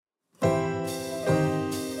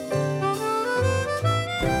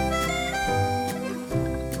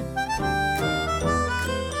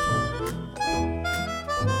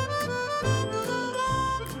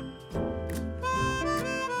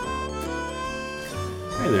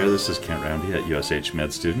Hi there, this is Kent Roundy at USH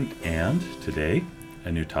Med Student, and today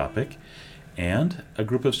a new topic and a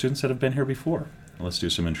group of students that have been here before. Let's do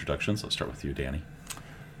some introductions. Let's start with you, Danny.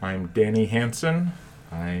 I'm Danny Hansen.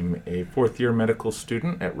 I'm a fourth-year medical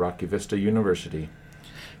student at Rocky Vista University.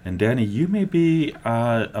 And Danny, you may be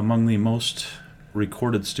among the most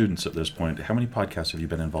recorded students at this point. How many podcasts have you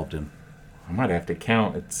been involved in? I might have to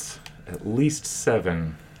count. It's at least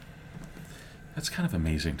 7. That's kind of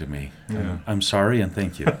amazing to me. Yeah. I'm sorry and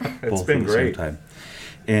thank you. It's been great. Same time.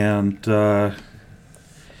 And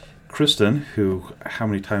Kristen, how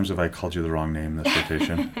many times have I called you the wrong name this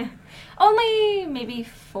rotation? Only maybe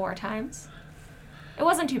 4 times. It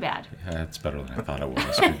wasn't too bad. Yeah, it's better than I thought it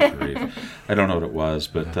was. Good grief. I don't know what it was,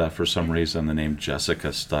 but for some reason the name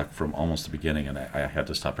Jessica stuck from almost the beginning, and I had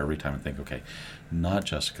to stop every time and think, okay, not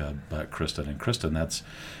Jessica, but Kristen. And Kristen, that's...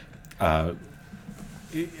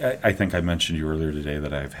 I think I mentioned you earlier today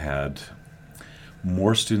that I've had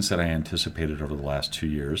more students than I anticipated over the last 2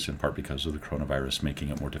 years, in part because of the coronavirus making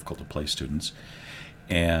it more difficult to place students.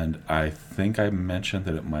 And I think I mentioned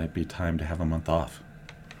that it might be time to have a month off.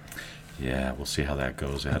 Yeah, we'll see how that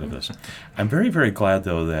goes ahead of this. I'm very, very glad,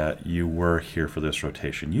 though, that you were here for this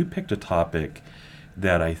rotation. You picked a topic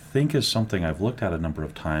that I think is something I've looked at a number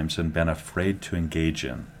of times and been afraid to engage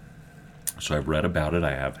in. So I've read about it.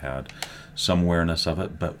 I have had some awareness of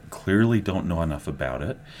it, but clearly don't know enough about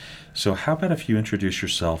it. So how about if you introduce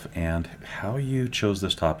yourself and how you chose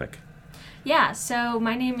this topic? Yeah, so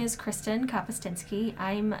my name is Kristen Kapustinsky.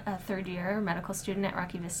 I'm a third-year medical student at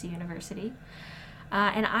Rocky Vista University.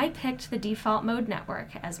 And I picked the default mode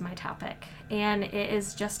network as my topic. And it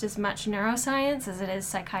is just as much neuroscience as it is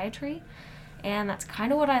psychiatry. And that's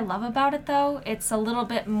kind of what I love about it, though. It's a little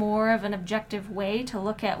bit more of an objective way to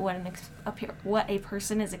look at what a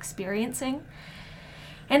person is experiencing.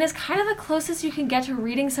 And it's kind of the closest you can get to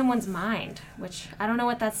reading someone's mind, which I don't know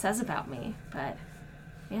what that says about me, but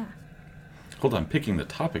yeah. Hold on, picking the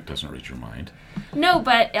topic doesn't read your mind. No,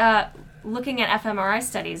 but looking at fMRI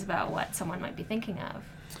studies about what someone might be thinking of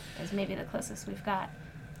is maybe the closest we've got.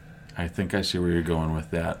 I think I see where you're going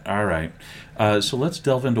with that. All right. So let's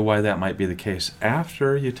delve into why that might be the case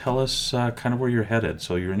after you tell us kind of where you're headed.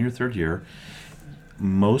 So you're in your third year.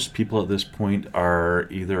 Most people at this point are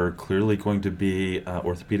either clearly going to be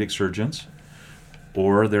orthopedic surgeons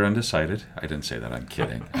or they're undecided. I didn't say that. I'm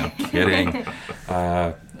kidding. I'm kidding.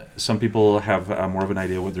 Some people have more of an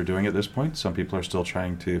idea what they're doing at this point. Some people are still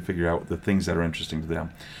trying to figure out the things that are interesting to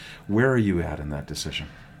them. Where are you at in that decision?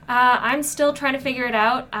 I'm still trying to figure it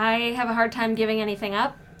out. I have a hard time giving anything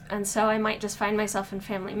up, and so I might just find myself in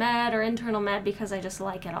family med or internal med because I just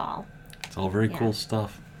like it all. It's all very cool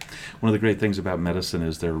stuff. One of the great things about medicine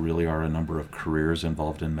is there really are a number of careers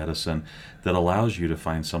involved in medicine that allows you to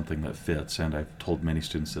find something that fits. And I've told many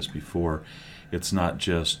students this before. It's not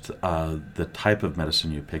just the type of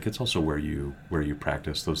medicine you pick, it's also where you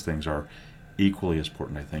practice. Those things are equally as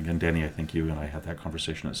important, I think. And Danny, I think you and I had that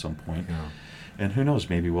conversation at some point. Yeah. And who knows,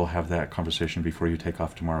 maybe we'll have that conversation before you take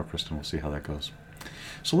off tomorrow, Kristen. We'll see how that goes.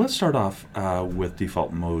 So let's start off with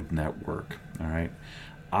default mode network. All right.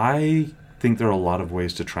 I think there are a lot of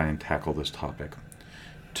ways to try and tackle this topic.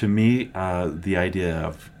 To me, the idea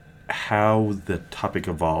of how the topic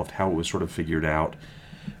evolved, how it was sort of figured out,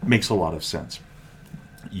 makes a lot of sense.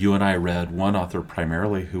 You and I read one author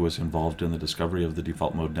primarily who was involved in the discovery of the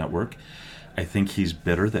default mode network. I think he's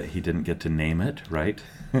bitter that he didn't get to name it, right?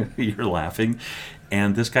 You're laughing.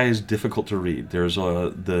 And this guy is difficult to read. There's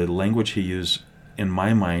the language he used, in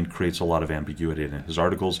my mind, creates a lot of ambiguity in his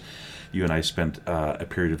articles. You and I spent a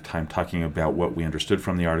period of time talking about what we understood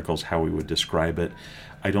from the articles, how we would describe it.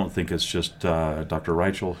 I don't think it's just Dr.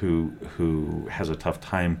 Reichel who has a tough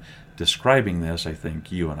time describing this. I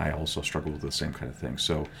think you and I also struggle with the same kind of thing.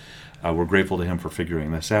 So we're grateful to him for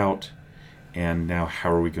figuring this out. And now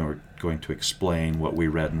how are we going to explain what we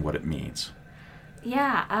read and what it means?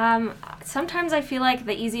 Yeah, sometimes I feel like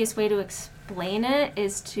the easiest way to explain it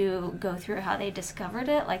is to go through how they discovered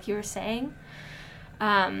it, like you were saying.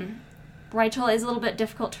 Reichel is a little bit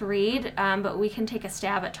difficult to read, but we can take a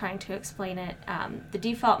stab at trying to explain it. The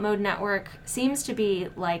default mode network seems to be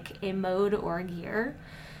like a mode or a gear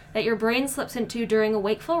that your brain slips into during a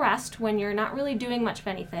wakeful rest when you're not really doing much of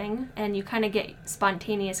anything, and you kind of get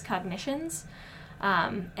spontaneous cognitions.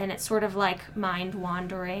 And it's sort of like mind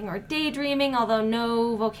wandering or daydreaming, although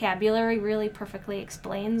no vocabulary really perfectly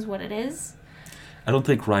explains what it is. I don't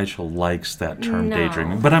think Reichel likes that term No.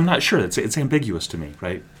 daydreaming, but I'm not sure. It's ambiguous to me,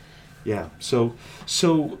 right? Yeah. So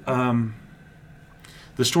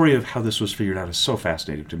the story of how this was figured out is so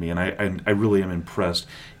fascinating to me, and I really am impressed,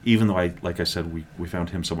 even though like I said, we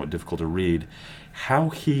found him somewhat difficult to read, how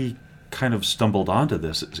he kind of stumbled onto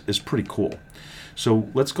this is pretty cool. So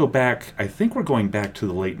let's go back. I think we're going back to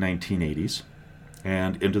the late 1980s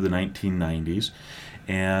and into the 1990s.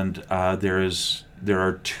 And there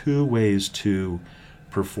are two ways to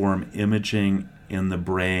perform imaging in the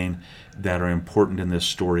brain that are important in this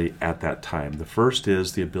story at that time. The first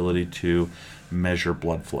is the ability to measure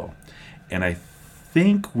blood flow. And I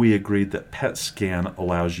think we agreed that PET scan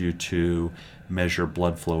allows you to measure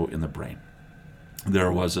blood flow in the brain.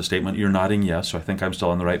 There was a statement, you're nodding yes, so I think I'm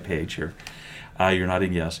still on the right page here. You're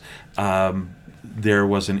nodding yes. There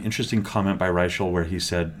was an interesting comment by Reichel where he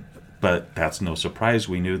said, but that's no surprise.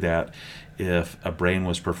 We knew that if a brain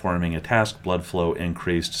was performing a task, blood flow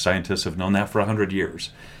increased. Scientists have known that for 100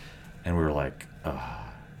 years. And we were like,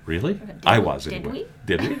 really? I was anyway.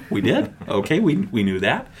 Did we? Did we? We did? Okay, we knew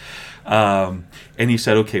that. And he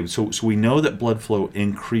said, okay, so we know that blood flow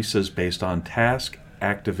increases based on task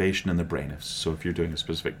activation in the brain. So if you're doing a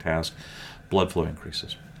specific task, blood flow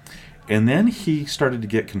increases. And then he started to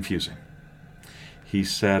get confusing. He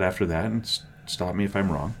said after that, and stop me if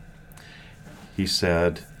I'm wrong, he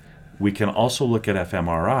said, we can also look at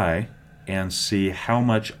fMRI and see how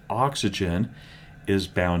much oxygen is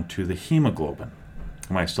bound to the hemoglobin.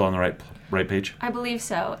 Am I still on the right page? I believe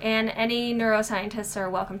so. And any neuroscientists are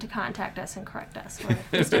welcome to contact us and correct us. We're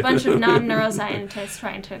just a bunch of non-neuroscientists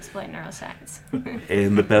trying to explain neuroscience.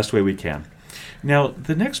 In the best way we can. Now,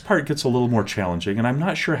 the next part gets a little more challenging, and I'm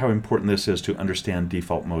not sure how important this is to understand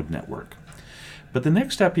default mode network. But the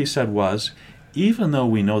next step he said was, even though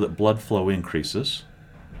we know that blood flow increases,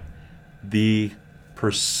 the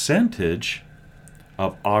percentage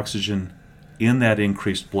of oxygen in that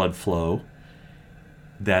increased blood flow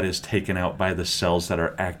that is taken out by the cells that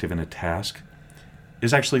are active in a task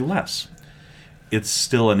is actually less. It's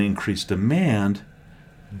still an increased demand,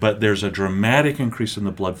 but there's a dramatic increase in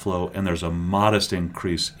the blood flow and there's a modest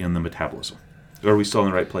increase in the metabolism. Are we still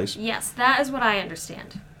in the right place? Yes, that is what I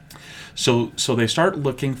understand. So they start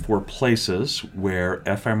looking for places where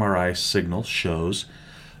fMRI signal shows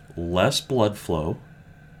less blood flow,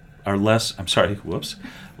 or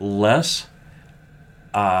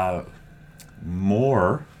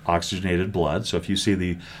more oxygenated blood. So if you see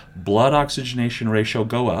the blood oxygenation ratio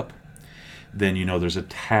go up, then you know there's a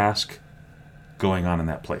task going on in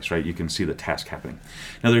that place, right? You can see the task happening.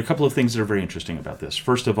 Now, there are a couple of things that are very interesting about this.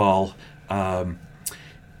 First of all,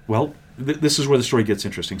 this is where the story gets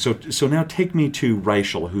interesting. So now take me to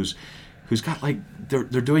Reichel, who's got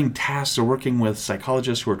they're doing tasks, they're working with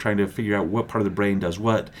psychologists who are trying to figure out what part of the brain does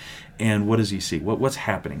what, and what does he see? What's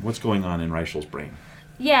happening? What's going on in Reichel's brain?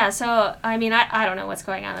 Yeah, so, I mean, I don't know what's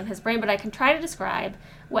going on in his brain, but I can try to describe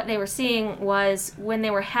what they were seeing was when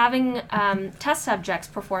they were having test subjects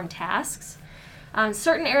perform tasks,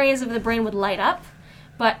 certain areas of the brain would light up,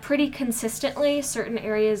 but pretty consistently, certain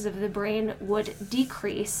areas of the brain would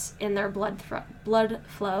decrease in their blood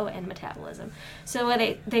flow and metabolism.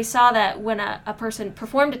 So they saw that when a person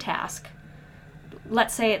performed a task,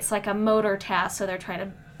 let's say it's like a motor task, so they're trying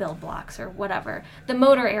to build blocks or whatever, the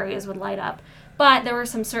motor areas would light up. But there were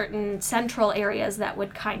some certain central areas that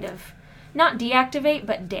would kind of not deactivate,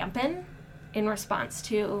 but dampen in response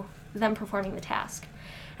to them performing the task.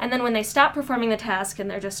 And then when they stop performing the task and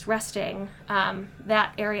they're just resting,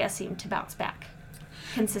 that area seemed to bounce back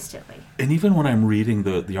consistently. And even when I'm reading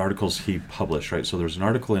the articles he published, right? So there's an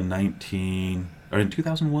article in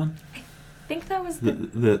 2001? I think that was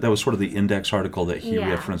that was sort of the index article that he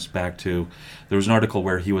referenced back to. There was an article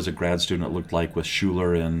where he was a grad student, it looked like, with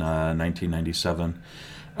Schuler in 1997.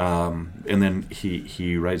 And then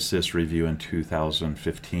he writes this review in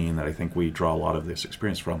 2015 that I think we draw a lot of this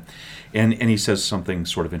experience from. And he says something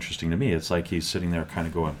sort of interesting to me. It's like he's sitting there kind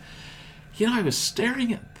of going, I was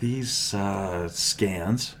staring at these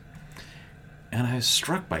scans and I was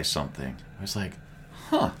struck by something. I was like,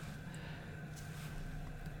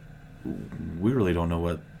 we really don't know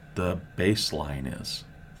what the baseline is,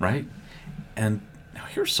 right? And now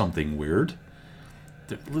here's something weird.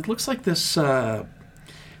 It looks like this... the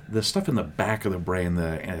stuff in the back of the brain,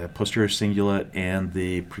 the posterior cingulate and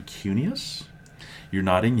the precuneus. You're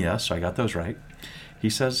nodding yes, so I got those right. He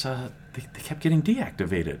says they kept getting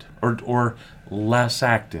deactivated or less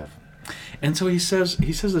active. And so he says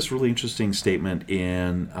this really interesting statement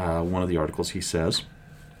in one of the articles. He says,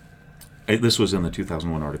 this was in the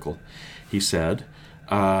 2001 article, he said,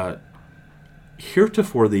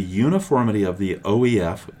 heretofore the uniformity of the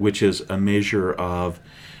OEF, which is a measure of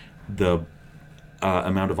the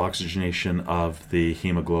amount of oxygenation of the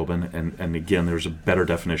hemoglobin, and again, there's a better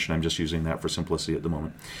definition, I'm just using that for simplicity at the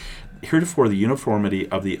moment. Heretofore, the uniformity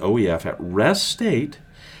of the OEF at rest state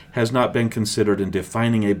has not been considered in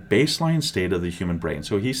defining a baseline state of the human brain.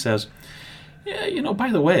 So he says, yeah,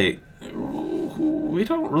 by the way, we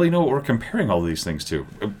don't really know what we're comparing all these things to.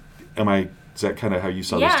 Is that kind of how you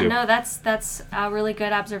saw this too? Yeah, no, that's a really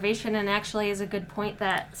good observation, and actually is a good point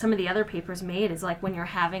that some of the other papers made, is like when you're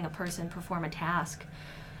having a person perform a task,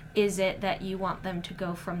 is it that you want them to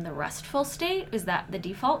go from the restful state? Is that the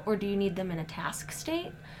default, or do you need them in a task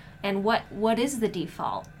state? And what is the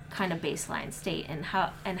default kind of baseline state, and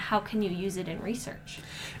how can you use it in research?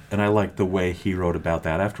 And I like the way he wrote about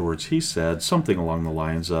that afterwards. He said something along the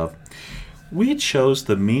lines of, we chose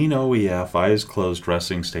the mean OEF, eyes closed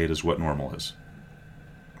resting state as what normal is.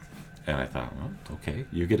 And I thought, well, okay,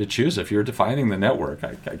 you get to choose. If you're defining the network,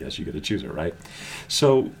 I guess you get to choose it, right?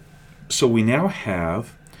 So we now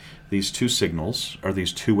have these two signals, or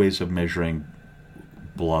these two ways of measuring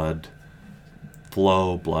blood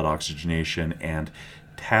flow, blood oxygenation, and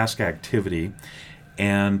task activity.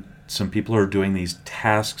 And some people are doing these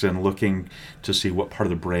tasks and looking to see what part of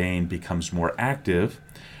the brain becomes more active,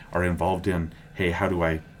 are involved in, hey, how do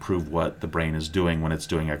I prove what the brain is doing when it's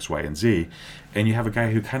doing X, Y, and Z? And you have a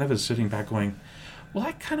guy who kind of is sitting back going, well,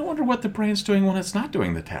 I kind of wonder what the brain's doing when it's not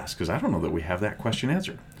doing the task, because I don't know that we have that question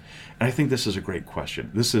answered. And I think this is a great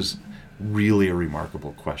question. This is really a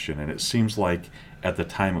remarkable question, and it seems like at the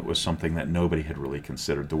time it was something that nobody had really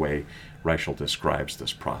considered, the way Reichel describes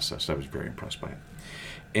this process. I was very impressed by it.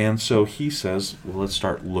 And so he says, well, let's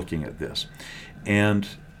start looking at this. And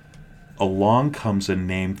along comes a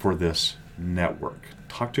name for this network.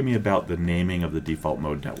 Talk to me about the naming of the default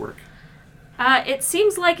mode network. It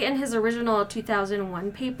seems like in his original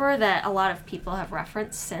 2001 paper that a lot of people have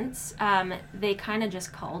referenced since, they kind of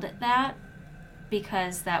just called it that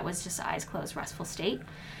because that was just eyes closed restful state.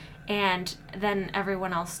 And then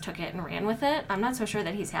everyone else took it and ran with it. I'm not so sure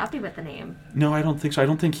that he's happy with the name. No, I don't think so. I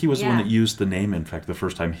don't think he was the one that used the name, in fact, the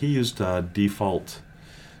first time. He used default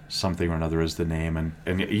something or another as the name.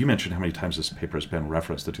 And you mentioned how many times this paper has been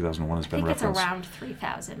referenced. The 2001 has been referenced. I think it's around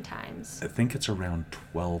 3,000 times. I think it's around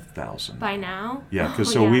 12,000. By now? Yeah,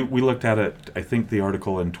 because we looked at it, I think the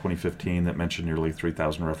article in 2015 that mentioned nearly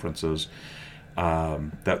 3,000 references,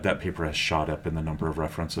 that paper has shot up in the number of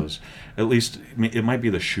references. At least, it might be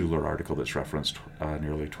the Schuler article that's referenced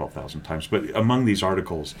nearly 12,000 times. But among these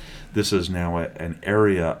articles, this is now an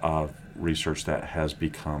area of research that has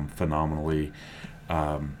become phenomenally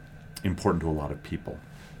important to a lot of people.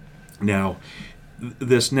 Now,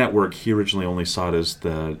 this network, he originally only saw it as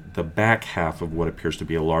the back half of what appears to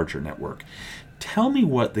be a larger network. Tell me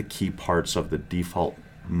what the key parts of the default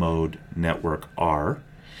mode network are.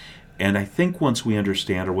 And I think once we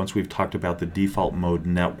understand, or once we've talked about the default mode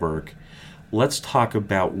network, let's talk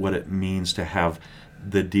about what it means to have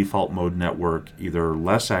the default mode network either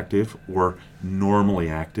less active or normally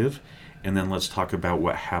active. And then let's talk about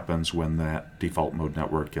what happens when that default mode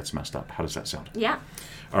network gets messed up. How does that sound? Yeah.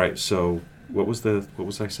 All right, so what was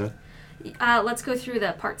I said? Let's go through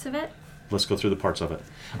the parts of it. Let's go through the parts of it.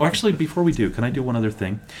 Oh, actually, before we do, can I do one other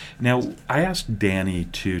thing? Now, I asked Danny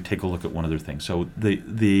to take a look at one other thing. So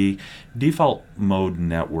the default mode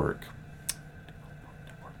network.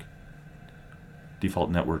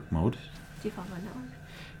 Default network mode? Default mode network.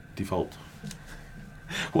 Default.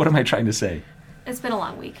 What am I trying to say? It's been a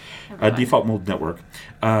long week. Default mode network.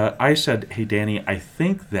 I said, hey, Danny, I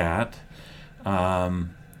think that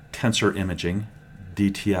tensor imaging,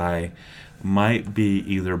 DTI, might be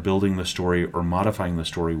either building the story or modifying the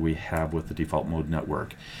story we have with the default mode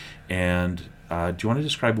network. And do you want to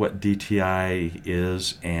describe what DTI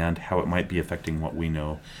is and how it might be affecting what we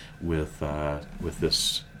know with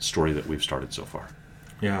this story that we've started so far?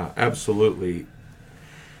 Yeah, absolutely.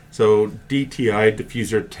 So DTI,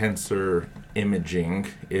 diffuser tensor imaging,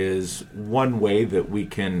 is one way that we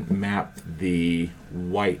can map the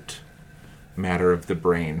white matter of the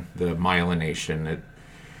brain, the myelination. It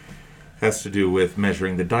has to do with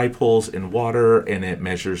measuring the dipoles in water, and it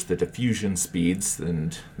measures the diffusion speeds,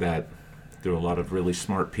 and that, through a lot of really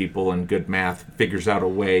smart people and good math, figures out a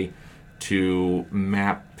way to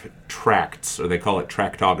map tracts, or they call it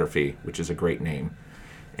tractography, which is a great name.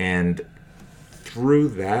 And through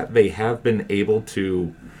that, they have been able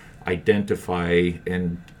to identify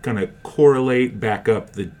and kind of correlate back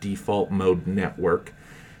up the default mode network.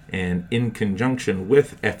 And in conjunction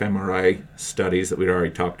with fMRI studies that we'd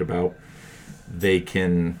already talked about,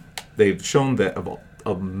 they've shown that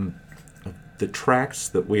of the tracts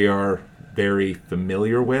that we are very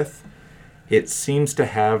familiar with, it seems to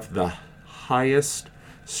have the highest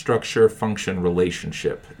structure-function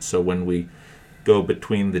relationship. So when we go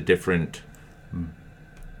between the different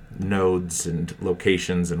nodes and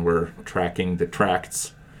locations and we're tracking the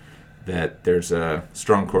tracts, that there's a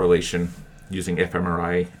strong correlation using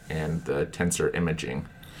fMRI and the tensor imaging.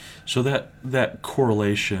 So that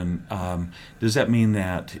correlation, does that mean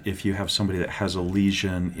that if you have somebody that has a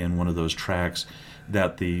lesion in one of those tracts,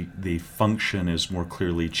 that the function is more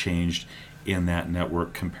clearly changed in that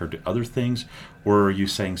network compared to other things? Or are you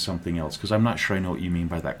saying something else? Because I'm not sure I know what you mean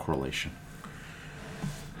by that correlation.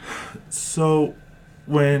 So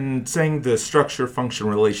when saying the structure-function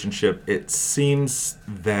relationship, it seems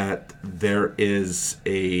that there is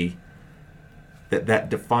that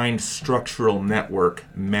defined structural network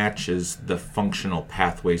matches the functional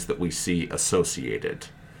pathways that we see associated.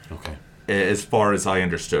 Okay. As far as I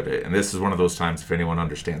understood it. And this is one of those times, if anyone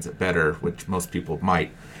understands it better, which most people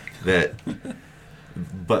might, that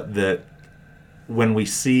when we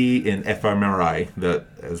see in fMRI, that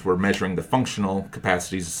as we're measuring the functional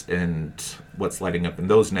capacities and what's lighting up in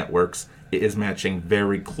those networks, it is matching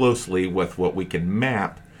very closely with what we can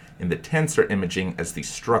map in the tensor imaging as the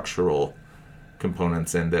structural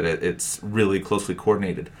components, and that it's really closely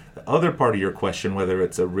coordinated. The other part of your question, whether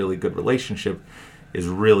it's a really good relationship, is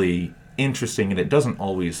really interesting, and it doesn't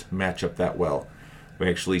always match up that well. We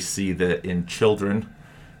actually see that in children,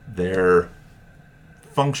 their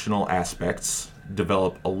functional aspects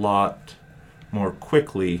develop a lot more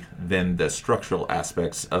quickly than the structural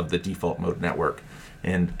aspects of the default mode network.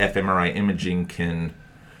 And fMRI imaging can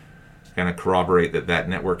kind of corroborate that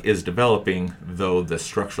network is developing, though the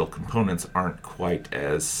structural components aren't quite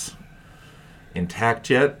as intact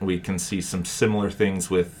yet. We can see some similar things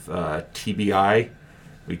with TBI.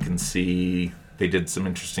 We can see they did some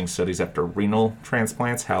interesting studies after renal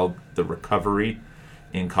transplants, how the recovery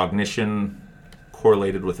in cognition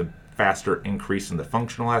correlated with a faster increase in the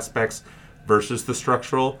functional aspects versus the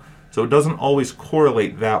structural. So it doesn't always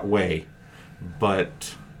correlate that way,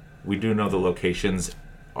 but we do know the locations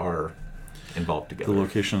are involved together. The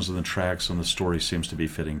locations and the tracks and the story seems to be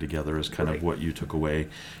fitting together is kind of what you took away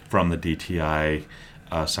from the DTI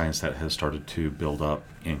science that has started to build up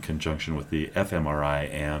in conjunction with the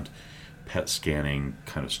fMRI and PET scanning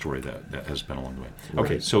kind of story that has been along the way.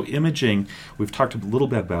 Okay, so imaging, we've talked a little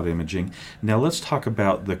bit about imaging. Now let's talk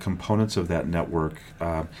about the components of that network.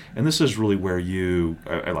 And this is really where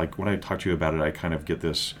I like, when I talk to you about it, I kind of get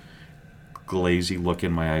this glazy look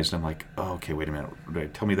in my eyes, and I'm like, oh, okay, wait a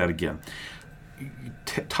minute, tell me that again.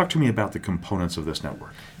 Talk to me about the components of this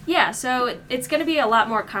network. Yeah, so it's going to be a lot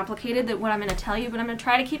more complicated than what I'm going to tell you, but I'm going to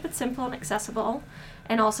try to keep it simple and accessible,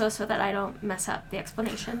 and also so that I don't mess up the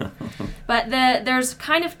explanation. But there's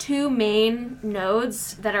kind of two main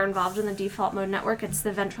nodes that are involved in the default mode network. It's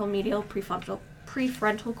the ventral medial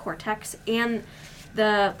prefrontal cortex and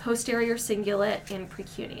the posterior cingulate and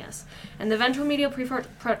precuneus. And the ventral medial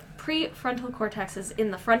prefrontal cortex is in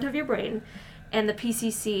the front of your brain, and the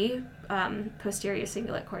PCC, posterior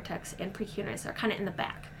cingulate cortex, and precuneus are kind of in the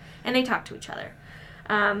back, and they talk to each other.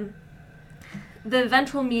 The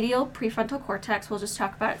ventral medial prefrontal cortex, we'll just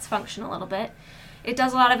talk about its function a little bit. It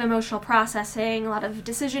does a lot of emotional processing, a lot of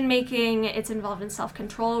decision making. It's involved in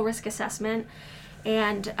self-control, risk assessment,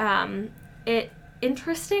 and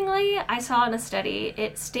interestingly, I saw in a study,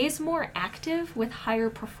 it stays more active with higher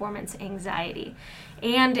performance anxiety.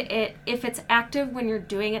 And if it's active when you're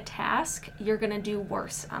doing a task, you're going to do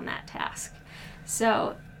worse on that task.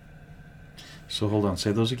 So hold on,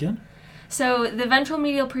 say those again? So the ventral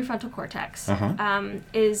medial prefrontal cortex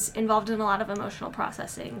is involved in a lot of emotional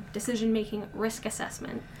processing, decision-making, risk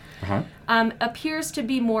assessment. Appears to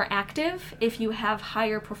be more active if you have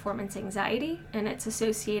higher performance anxiety, and it's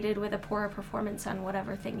associated with a poorer performance on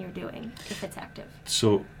whatever thing you're doing if it's active.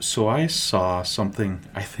 So I saw something,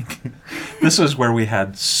 I think, this is where we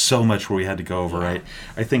had so much where we had to go over, right?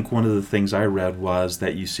 I think one of the things I read was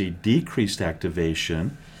that you see decreased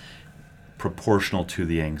activation proportional to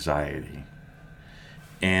the anxiety,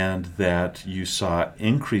 and that you saw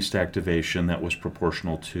increased activation that was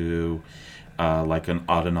proportional to like an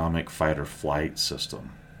autonomic fight or flight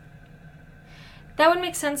system. That would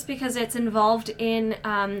make sense because it's involved in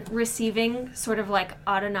receiving sort of like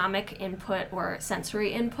autonomic input or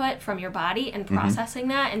sensory input from your body and processing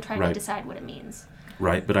that and trying to decide what it means.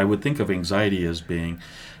 Right, but I would think of anxiety as being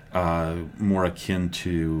more akin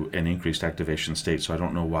to an increased activation state, so I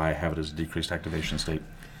don't know why I have it as a decreased activation state.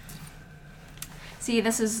 See,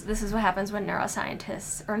 this is what happens when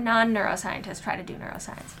neuroscientists or non-neuroscientists try to do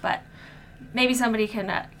neuroscience, but maybe somebody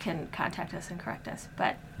can contact us and correct us.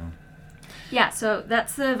 But yeah, so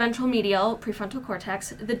that's the ventral medial prefrontal cortex.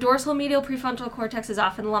 The dorsal medial prefrontal cortex is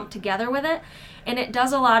often lumped together with it, and it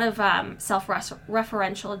does a lot of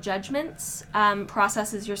self-referential judgments,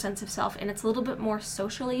 processes your sense of self, and it's a little bit more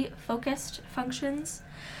socially focused functions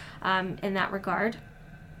in that regard.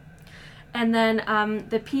 And then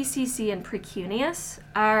the PCC and precuneus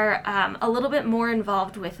are a little bit more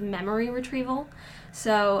involved with memory retrieval.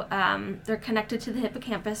 So they're connected to the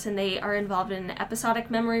hippocampus, and they are involved in episodic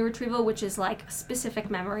memory retrieval, which is like specific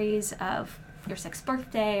memories of your 6th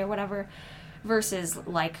birthday or whatever, versus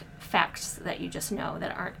like facts that you just know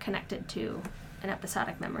that aren't connected to an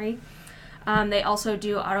episodic memory. They also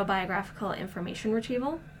do autobiographical information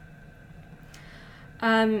retrieval.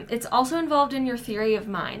 It's also involved in your theory of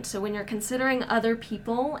mind. So when you're considering other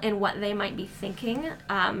people and what they might be thinking,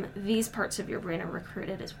 these parts of your brain are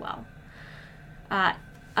recruited as well.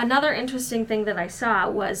 Another interesting thing that I saw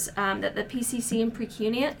was that the PCC and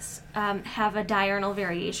precuneus have a diurnal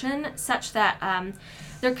variation such that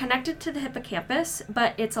they're connected to the hippocampus,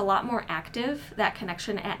 but it's a lot more active, that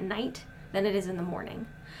connection, at night than it is in the morning.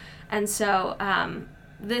 And so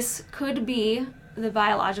this could be the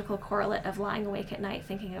biological correlate of lying awake at night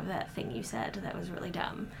thinking of that thing you said that was really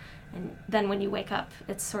dumb. And then when you wake up,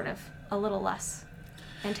 it's sort of a little less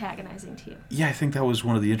antagonizing to you. Yeah, I think that was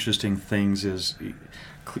one of the interesting things is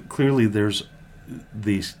clearly there's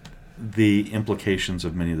the implications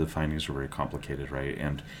of many of the findings are very complicated, right?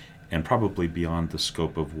 And probably beyond the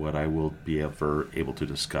scope of what I will be ever able to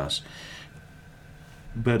discuss.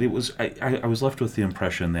 But it was I was left with the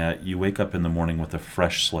impression that you wake up in the morning with a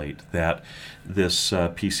fresh slate, that this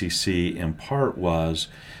PCC in part was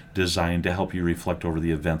designed to help you reflect over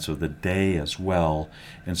the events of the day as well.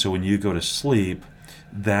 And so when you go to sleep,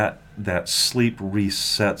 that sleep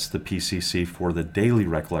resets the PCC for the daily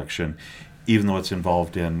recollection, even though it's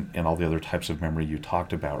involved in all the other types of memory you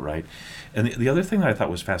talked about, right? And the other thing that I thought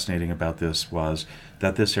was fascinating about this was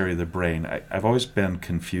that this area of the brain, I've always been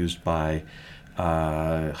confused by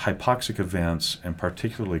hypoxic events, and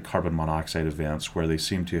particularly carbon monoxide events, where they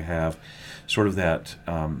seem to have sort of that,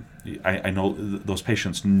 I know those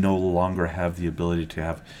patients no longer have the ability to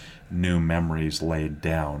have new memories laid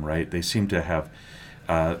down, right? They seem to have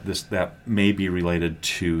that may be related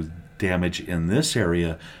to damage in this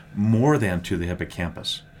area more than to the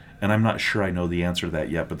hippocampus. And I'm not sure I know the answer to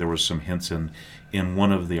that yet, but there was some hints in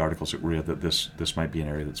one of the articles that read that this might be an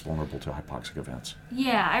area that's vulnerable to hypoxic events.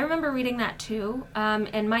 Yeah, I remember reading that too.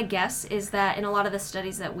 And my guess is that in a lot of the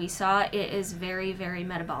studies that we saw, it is very, very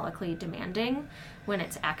metabolically demanding when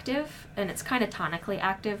it's active, and it's kind of tonically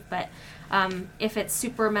active, but if it's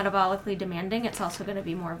super metabolically demanding, it's also going to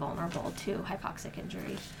be more vulnerable to hypoxic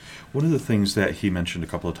injury. One of the things that he mentioned a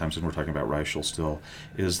couple of times, and we're talking about Reichel still,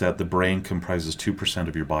 is that the brain comprises 2%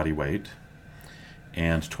 of your body weight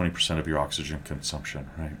and 20% of your oxygen consumption,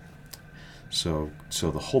 right? So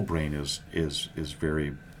the whole brain is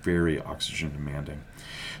very, very oxygen demanding.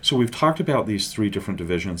 So we've talked about these three different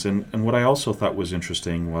divisions, and what I also thought was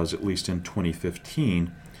interesting was, at least in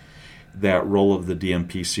 2015, that role of the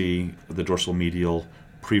DMPC, the dorsal medial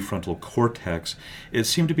prefrontal cortex, it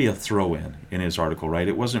seemed to be a throw-in his article, right?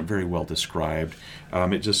 It wasn't very well described.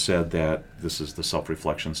 It just said that this is the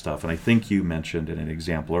self-reflection stuff. And I think you mentioned in an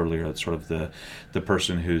example earlier, it's sort of the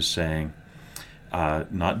person who's saying,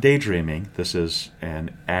 not daydreaming, this is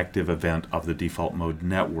an active event of the default mode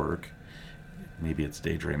network. Maybe it's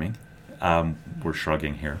daydreaming. We're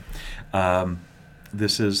shrugging here.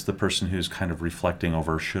 This is the person who's kind of reflecting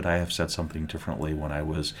over, should I have said something differently when I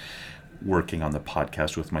was working on the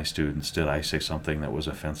podcast with my students? Did I say something that was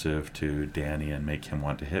offensive to Danny and make him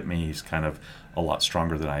want to hit me? He's kind of a lot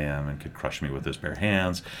stronger than I am and could crush me with his bare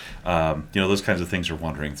hands. Those kinds of things are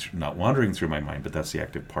not wandering through my mind, but that's the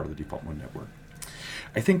active part of the default mode network.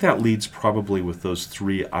 I think that leads probably with those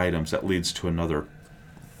three items, that leads to another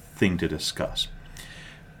thing to discuss.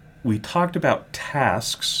 We talked about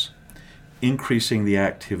tasks increasing the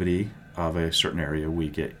activity of a certain area. We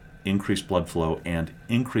get increased blood flow and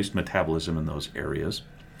increased metabolism in those areas.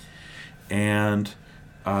 And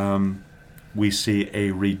we see a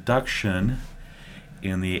reduction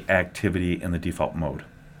in the activity in the default mode.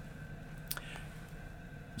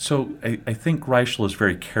 So I think Reichel is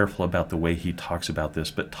very careful about the way he talks about this,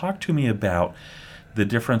 but talk to me about the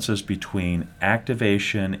differences between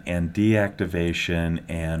activation and deactivation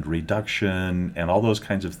and reduction and all those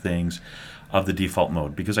kinds of things of the default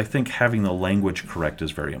mode, because I think having the language correct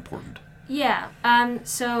is very important. Yeah,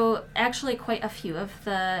 so actually quite a few of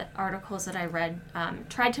the articles that I read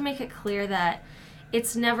tried to make it clear that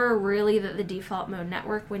it's never really that the default mode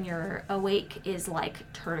network when you're awake is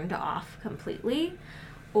like turned off completely,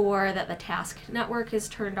 or that the task network is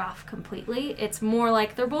turned off completely. It's more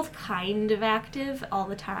like they're both kind of active all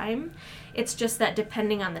the time. It's just that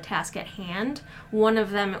depending on the task at hand, one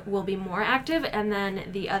of them will be more active and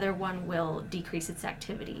then the other one will decrease its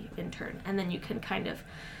activity in turn. And then you can kind of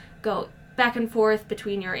go back and forth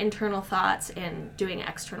between your internal thoughts and doing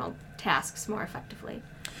external tasks more effectively.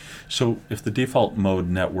 So if the default mode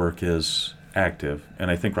network is active, and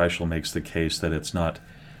I think Reichel makes the case that it's not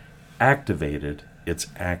activated, it's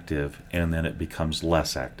active, and then it becomes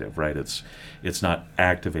less active, right? It's not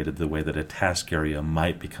activated the way that a task area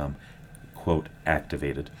might become, quote,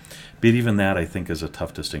 activated. But even that, I think, is a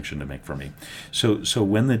tough distinction to make for me. So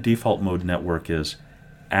when the default mode network is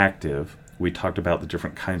active, we talked about the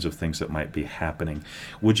different kinds of things that might be happening.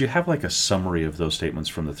 Would you have like a summary of those statements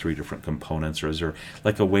from the three different components, or is there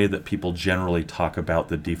like a way that people generally talk about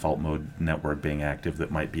the default mode network being active that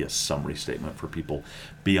might be a summary statement for people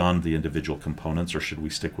beyond the individual components, or should we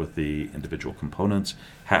stick with the individual components?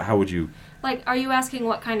 How would you... Like, are you asking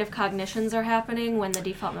what kind of cognitions are happening when the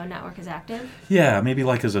default mode network is active? Yeah, maybe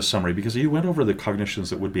like as a summary, because you went over the cognitions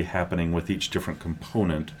that would be happening with each different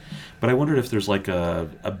component, but I wondered if there's like a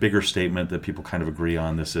bigger statement that people kind of agree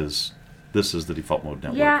on, this is the default mode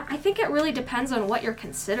network. Yeah, I think it really depends on what you're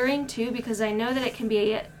considering too, because I know that it can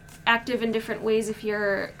be active in different ways if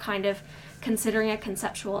you're kind of considering a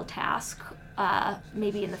conceptual task,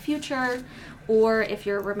 maybe in the future, or if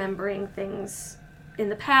you're remembering things in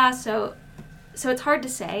the past. So it's hard to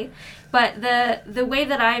say, but the way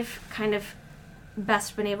that I've kind of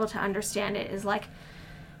best been able to understand it is like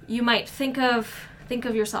you might think of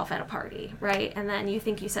yourself at a party, right? And then you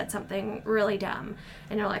think you said something really dumb,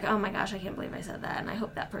 and you're like, oh my gosh, I can't believe I said that, and I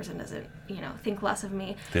hope that person doesn't, think less of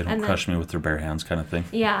me. They don't crush me with their bare hands kind of thing.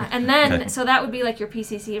 Yeah, and then, Okay. So that would be like your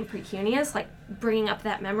PCC and precuneus, like bringing up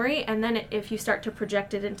that memory, and then if you start to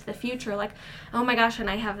project it into the future, like, oh my gosh, and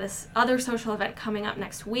I have this other social event coming up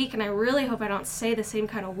next week, and I really hope I don't say the same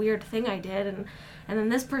kind of weird thing I did, and then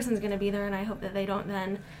this person's going to be there, and I hope that they don't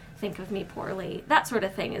then think of me poorly. That sort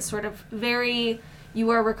of thing is sort of very...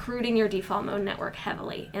 You are recruiting your default mode network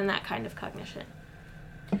heavily in that kind of cognition.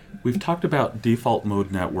 We've talked about default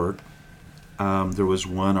mode network. There was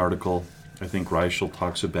one article, I think Reichel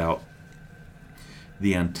talks about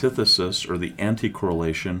the antithesis or the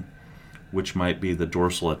anti-correlation, which might be the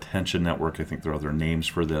dorsal attention network. I think there are other names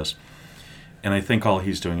for this. And I think all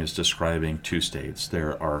he's doing is describing two states.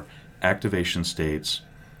 There are activation states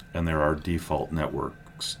and there are default network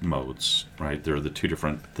modes, right? There are the two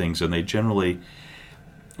different things, and they generally...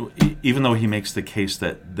 Even though he makes the case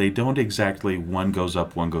that they don't exactly, one goes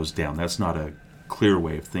up, one goes down. That's not a clear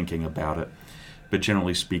way of thinking about it. But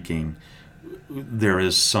generally speaking, there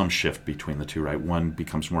is some shift between the two, right? One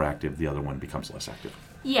becomes more active, the other one becomes less active.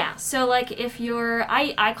 Yeah, so like if you're,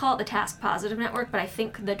 I call it the task positive network, but I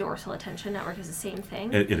think the dorsal attention network is the same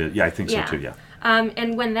thing. It is, yeah, I think so too, yeah.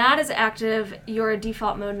 And when that is active, your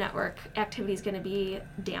default mode network activity is going to be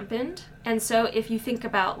dampened. And so if you think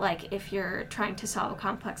about like if you're trying to solve a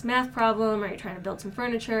complex math problem or you're trying to build some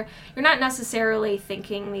furniture, you're not necessarily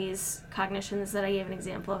thinking these cognitions that I gave an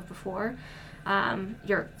example of before.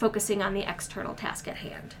 You're focusing on the external task at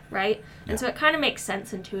hand, right? And so it kind of makes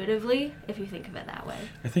sense intuitively if you think of it that way.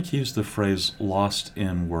 I think he used the phrase lost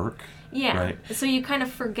in work. Yeah. Right. So you kind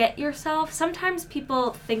of forget yourself. Sometimes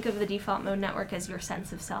people think of the default mode network as your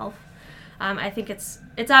sense of self. I think it's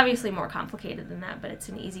obviously more complicated than that, but it's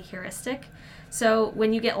an easy heuristic. So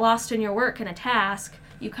when you get lost in your work in a task,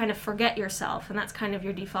 you kind of forget yourself, and that's kind of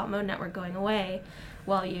your default mode network going away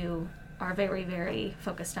while you are very, very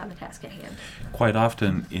focused on the task at hand. Quite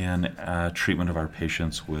often in treatment of our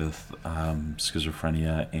patients with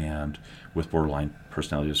schizophrenia and with borderline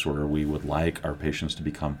personality disorder, we would like our patients to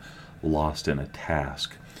become lost in a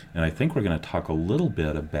task. And I think we're going to talk a little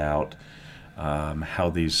bit about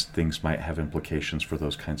how these things might have implications for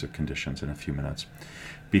those kinds of conditions in a few minutes.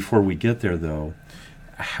 Before we get there, though,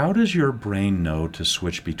 how does your brain know to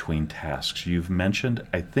switch between tasks? You've mentioned,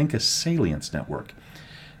 I think, a salience network.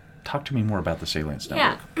 Talk to me more about the salience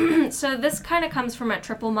network. Yeah, so this kind of comes from a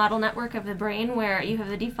triple model network of the brain where you have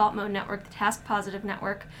the default mode network, the task positive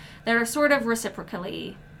network, that are sort of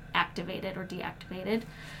reciprocally activated or deactivated.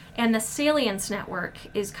 And the salience network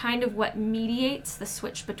is kind of what mediates the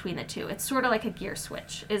switch between the two. It's sort of like a gear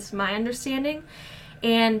switch, is my understanding.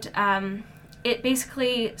 And it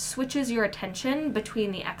basically switches your attention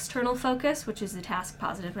between the external focus, which is the task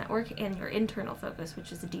positive network, and your internal focus,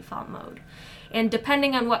 which is the default mode. And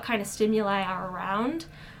depending on what kind of stimuli are around,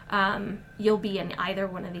 you'll be in either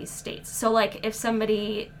one of these states. So like if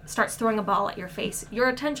somebody starts throwing a ball at your face, your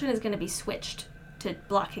attention is going to be switched to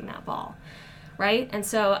blocking that ball, right? And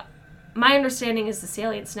so my understanding is the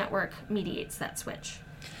salience network mediates that switch.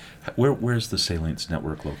 Where's the salience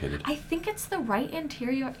network located? I think it's the right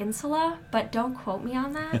anterior insula, but don't quote me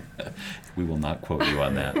on that. We will not quote you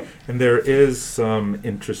on that. And there is some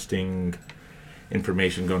interesting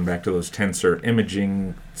information going back to those tensor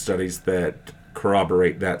imaging studies that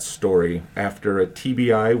corroborate that story. After a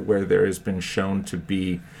TBI where there has been shown to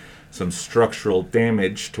be some structural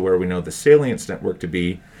damage to where we know the salience network to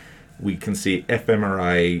be, we can see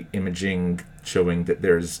fMRI imaging showing that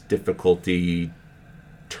there's difficulty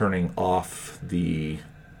turning off the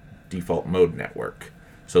default mode network.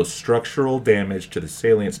 So structural damage to the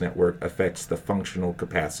salience network affects the functional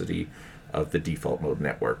capacity of the default mode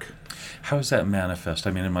network. How does that manifest?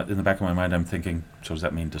 I mean, in the back of my mind, I'm thinking, so does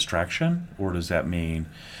that mean distraction? Or does that mean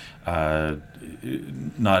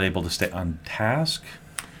not able to stay on task?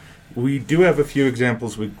 We do have a few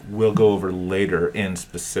examples we will go over later in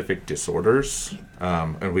specific disorders,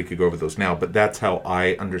 and we could go over those now, but that's how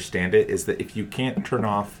I understand it, is that if you can't turn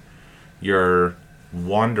off your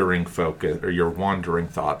wandering focus or your wandering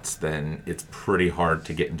thoughts, then it's pretty hard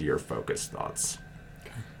to get into your focused thoughts.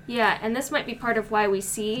 Yeah, and this might be part of why we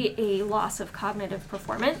see a loss of cognitive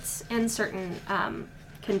performance in certain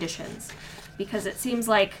conditions, because it seems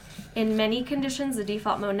like in many conditions the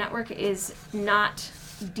default mode network is not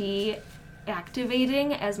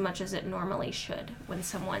deactivating as much as it normally should when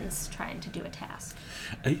someone's trying to do a task.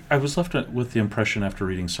 I was left with the impression after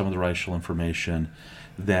reading some of the racial information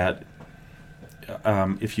that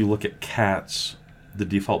if you look at cats, the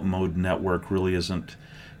default mode network really isn't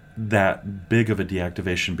that big of a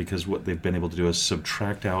deactivation, because what they've been able to do is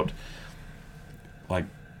subtract out like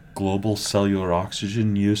global cellular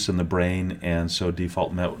oxygen use in the brain, and so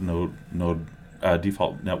default network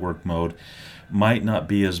mode might not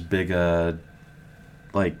be as big a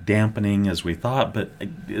like dampening as we thought. But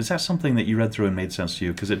is that something that you read through and made sense to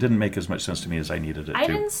you? Because it didn't make as much sense to me as I needed it to. I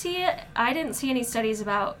didn't see any studies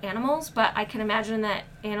about animals, but I can imagine that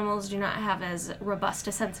animals do not have as robust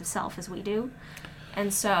a sense of self as we do,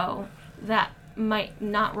 and so that might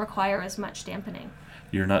not require as much dampening.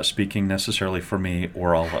 You're not speaking necessarily for me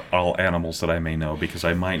or all animals that I may know, because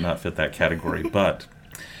I might not fit that category. But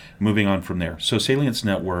moving on from there. So salience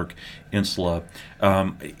network, insula.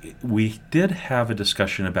 We did have a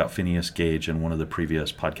discussion about Phineas Gage in one of the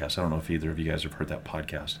previous podcasts. I don't know if either of you guys have heard that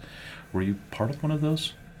podcast. Were you part of one of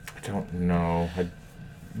those? I don't know. I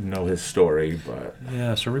know his story, but...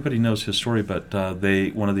 Yeah, so everybody knows his story, but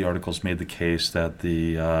one of the articles made the case that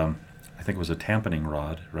I think it was a tamponing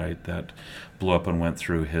rod, right, that blew up and went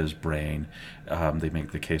through his brain. They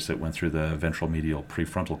make the case that it went through the ventral medial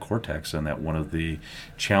prefrontal cortex, and that one of the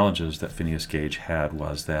challenges that Phineas Gage had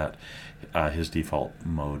was that his default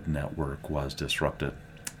mode network was disrupted.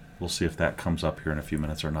 We'll see if that comes up here in a few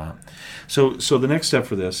minutes or not. So the next step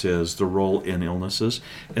for this is the role in illnesses.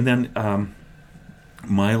 And then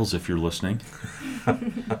Miles, if you're listening,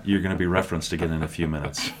 you're going to be referenced again in a few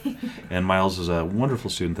minutes. And Miles is a wonderful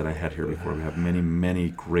student that I had here before. We have many, many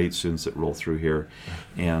great students that roll through here.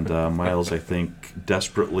 And Miles, I think,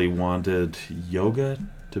 desperately wanted yoga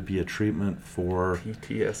to be a treatment for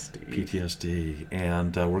PTSD.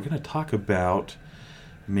 And we're going to talk about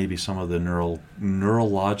maybe some of the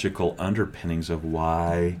neurological underpinnings of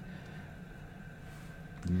why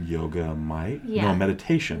yoga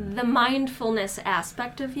meditation. The mindfulness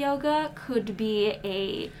aspect of yoga could be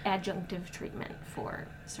a adjunctive treatment for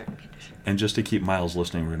certain conditions. And just to keep Miles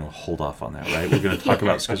listening, we're going to hold off on that, right? We're going to talk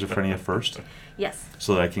about schizophrenia first. Yes.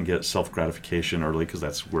 So that I can get self-gratification early, because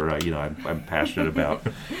that's where I'm passionate about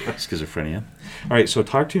schizophrenia. All right, so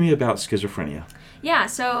talk to me about schizophrenia. Yeah,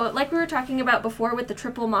 so like we were talking about before with the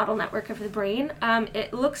triple model network of the brain,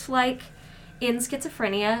 it looks like in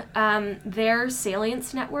schizophrenia, their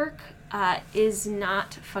salience network is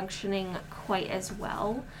not functioning quite as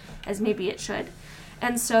well as maybe it should.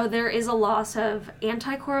 And so there is a loss of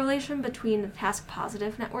anti-correlation between the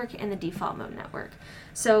task-positive network and the default mode network.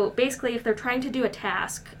 So basically, if they're trying to do a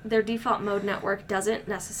task, their default mode network doesn't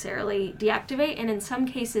necessarily deactivate, and in some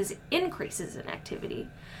cases increases in activity.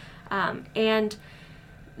 And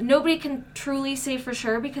nobody can truly say for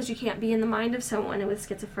sure, because you can't be in the mind of someone with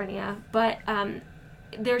schizophrenia, but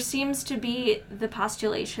there seems to be the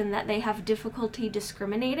postulation that they have difficulty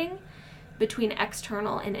discriminating between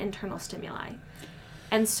external and internal stimuli.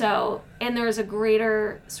 And there's a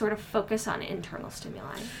greater sort of focus on internal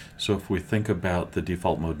stimuli. So if we think about the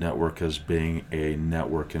default mode network as being a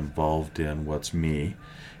network involved in what's me,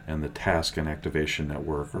 and the task and activation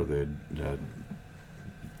network, or the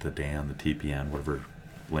DAN, the TPN, whatever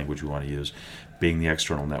language we want to use, being the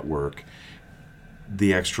external network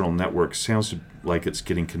sounds like it's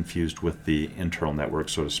getting confused with the internal network,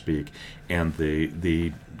 so to speak, and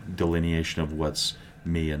the delineation of what's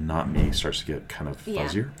me and not me starts to get kind of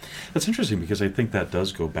fuzzier. Yeah. That's interesting, because I think that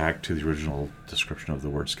does go back to the original description of the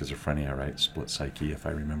word schizophrenia, right? Split psyche, if I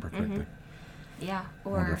remember correctly. Mm-hmm. Yeah. I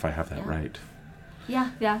wonder if I have that right.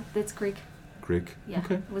 Yeah, it's Greek. Greek? Yeah,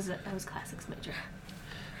 Okay. I was classics major.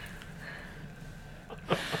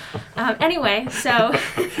 Anyway, so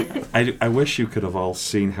I wish you could have all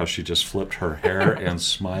seen how she just flipped her hair and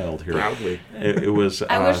smiled here. Proudly. It was.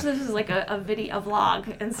 I wish this was like a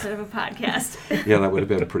vlog instead of a podcast. Yeah, that would have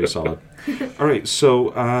been pretty solid. All right,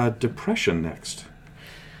 so depression next.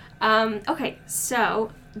 Okay,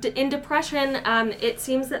 so in depression, it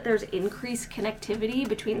seems that there's increased connectivity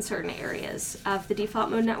between certain areas of the default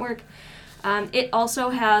mode network. It also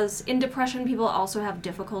has, in depression, people also have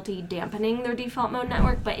difficulty dampening their default mode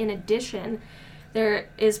network, but in addition, there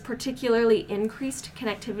is particularly increased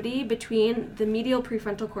connectivity between the medial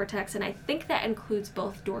prefrontal cortex, and I think that includes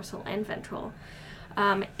both dorsal and ventral,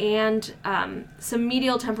 and some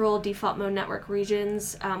medial temporal default mode network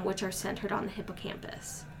regions, which are centered on the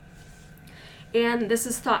hippocampus. And this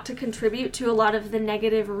is thought to contribute to a lot of the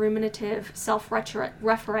negative ruminative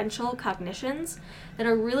self-referential cognitions that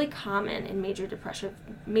are really common in major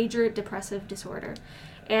depressive disorder.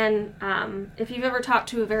 And if you've ever talked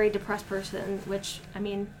to a very depressed person, which, I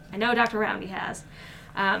mean, I know Dr. Roundy has,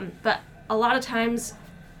 but a lot of times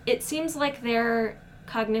it seems like their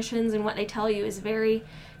cognitions and what they tell you is very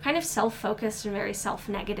kind of self-focused and very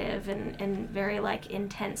self-negative and very like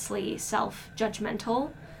intensely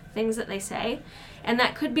self-judgmental things that they say, and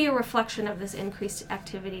that could be a reflection of this increased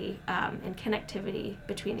activity and connectivity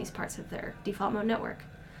between these parts of their default mode network.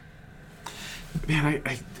 Man,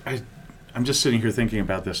 I'm just sitting here thinking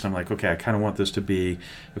about this, and I'm like, okay, I kind of want this to be,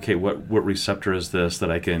 okay, what receptor is this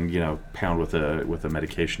that I can, pound with a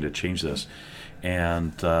medication to change this?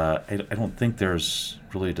 And I don't think there's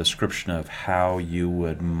really a description of how you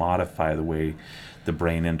would modify the way the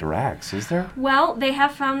brain interacts, is there? Well, they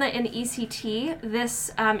have found that in ECT,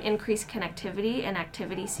 this increased connectivity and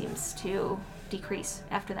activity seems to decrease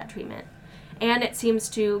after that treatment. And it seems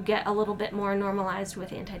to get a little bit more normalized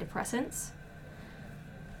with antidepressants.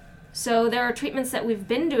 So there are treatments that we've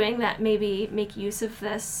been doing that maybe make use of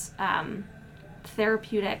this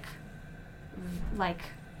therapeutic,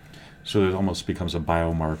 So it almost becomes a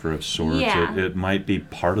biomarker of sorts. Yeah. It might be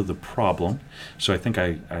part of the problem. So I think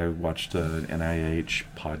I watched an NIH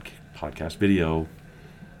podcast video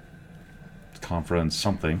conference,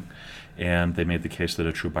 something, and they made the case that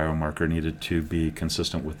a true biomarker needed to be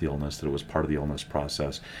consistent with the illness, that it was part of the illness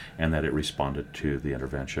process, and that it responded to the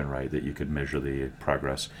intervention, right? That you could measure the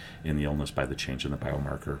progress in the illness by the change in the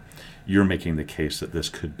biomarker. You're making the case that this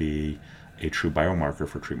could be a true biomarker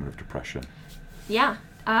for treatment of depression. Yeah.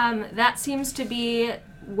 That seems to be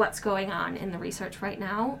what's going on in the research right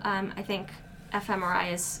now. I think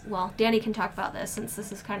fMRI is, well, Danny can talk about this since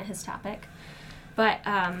this is kind of his topic. But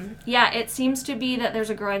it seems to be that there's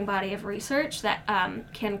a growing body of research that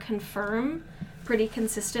can confirm pretty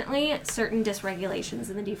consistently certain dysregulations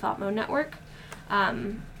in the default mode network,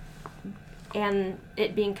 and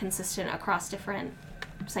it being consistent across different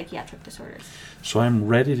psychiatric disorders. So I'm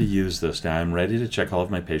ready to use this now. I'm ready to check all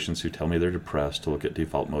of my patients who tell me they're depressed to look at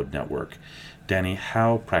default mode network. Danny,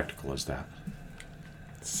 how practical is that?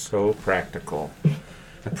 So practical.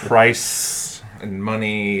 Price and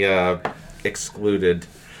money excluded.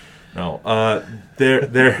 No,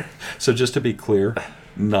 they're So just to be clear,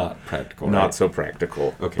 not practical. not right? so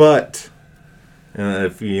practical. Okay. But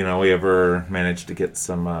if we ever manage to get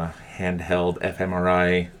some handheld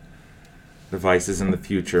fMRI devices in the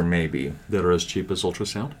future, maybe. That are as cheap as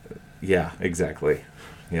ultrasound? Yeah, exactly.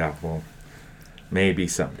 Yeah, well, maybe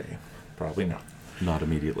someday. Probably not. Not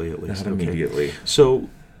immediately, at least. Not immediately. So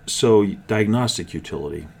diagnostic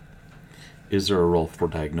utility. Is there a role for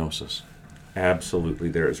diagnosis? Absolutely,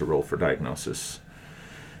 there is a role for diagnosis.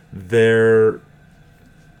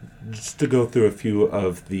 Just to go through a few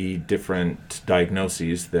of the different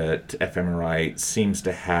diagnoses that fMRI seems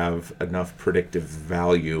to have enough predictive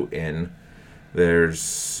value in, we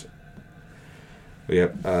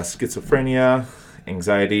have schizophrenia,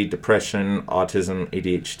 anxiety, depression, autism,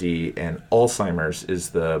 ADHD, and Alzheimer's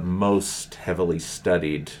is the most heavily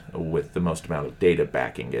studied with the most amount of data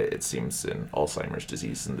backing it, it seems, in Alzheimer's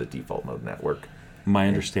disease in the default mode network. My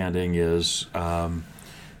understanding is, from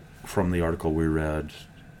the article we read,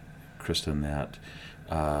 Kristen, that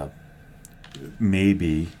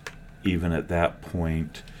maybe even at that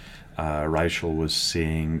point, Reichel was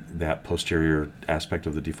seeing that posterior aspect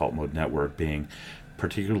of the default mode network being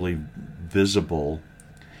particularly visible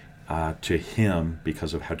to him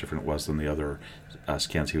because of how different it was than the other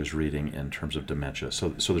scans he was reading in terms of dementia. So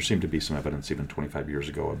there seemed to be some evidence even 25 years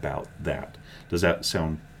ago about that. Does that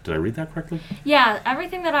sound, did I read that correctly? Yeah,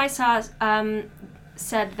 everything that I saw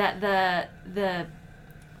said that the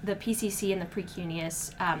PCC and the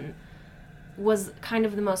precuneus was kind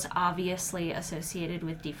of the most obviously associated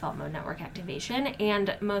with default mode network activation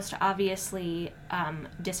and most obviously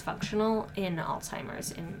dysfunctional in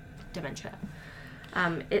Alzheimer's and dementia.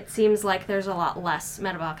 It seems like there's a lot less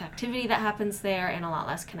metabolic activity that happens there and a lot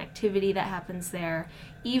less connectivity that happens there,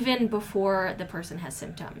 even before the person has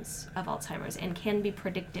symptoms of Alzheimer's, and can be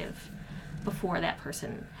predictive before that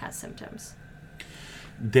person has symptoms.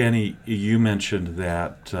 Danny, you mentioned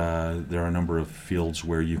that there are a number of fields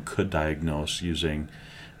where you could diagnose using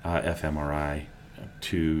fMRI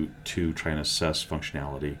to try and assess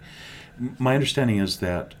functionality. My understanding is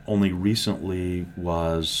that only recently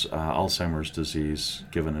was Alzheimer's disease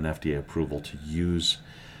given an FDA approval to use,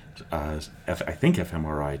 I think,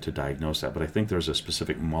 fMRI to diagnose that, but I think there's a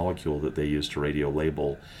specific molecule that they use to radio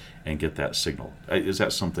label and get that signal. Is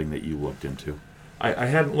that something that you looked into? I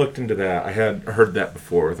hadn't looked into that. I had heard that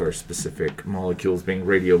before with our specific molecules being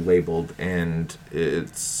radio labeled, and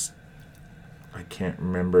I can't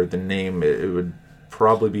remember the name. It would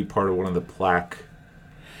probably be part of one of the plaque.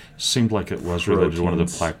 Seemed like it was related to one of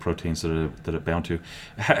the plaque proteins that it bound to.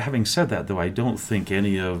 Having said that, though, I don't think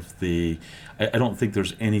I don't think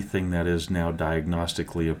there's anything that is now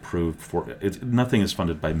diagnostically approved for it. Nothing is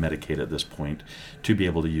funded by Medicaid at this point to be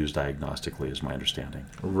able to use diagnostically, is my understanding.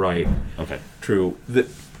 Right. Okay. True. The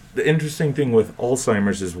interesting thing with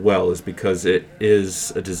Alzheimer's as well is because it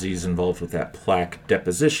is a disease involved with that plaque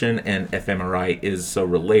deposition, and fMRI is so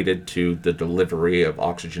related to the delivery of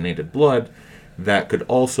oxygenated blood, that could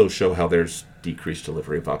also show how there's decreased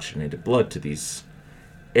delivery of oxygenated blood to these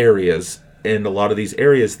areas. In a lot of these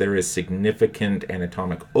areas, there is significant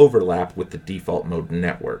anatomic overlap with the default mode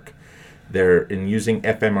network. In using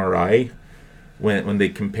fMRI, when they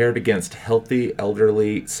compared against healthy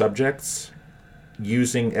elderly subjects,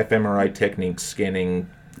 using fMRI techniques scanning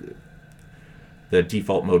the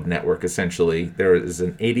default mode network, essentially, there is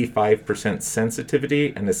an 85%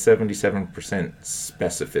 sensitivity and a 77%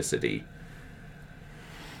 specificity.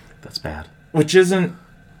 That's bad. Which isn't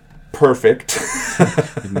perfect.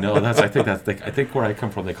 No, I think where I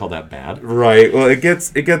come from, they call that bad. Right. Well, it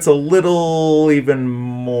gets a little even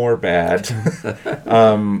more bad,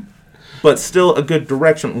 but still a good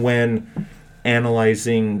direction when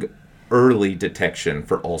analyzing early detection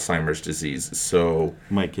for Alzheimer's disease. So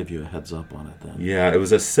might give you a heads up on it then. Yeah, it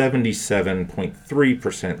was a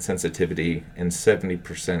 77.3% sensitivity and 70%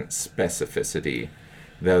 specificity.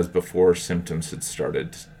 That was before symptoms had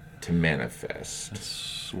started to manifest.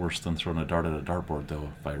 It's worse than throwing a dart at a dartboard,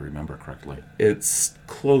 though, if I remember correctly. It's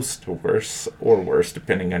close to worse or worse,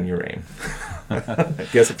 depending on your aim. I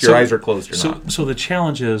guess if your eyes are closed or not. So the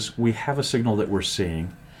challenge is we have a signal that we're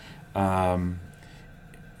seeing, and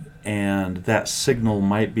that signal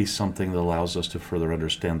might be something that allows us to further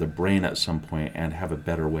understand the brain at some point and have a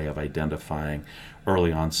better way of identifying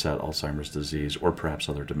early onset Alzheimer's disease or perhaps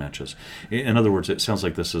other dementias. In other words, it sounds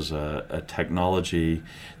like this is a technology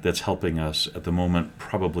that's helping us at the moment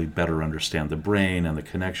probably better understand the brain and the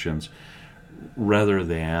connections rather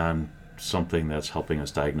than something that's helping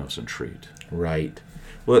us diagnose and treat. Right.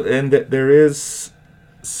 Well, and there is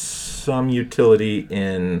some utility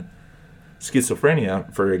in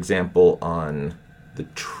schizophrenia, for example, on the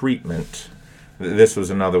treatment. This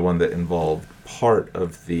was another one that involved part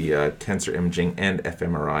of the tensor imaging and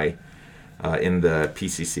fMRI in the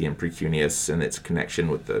PCC and precuneus and its connection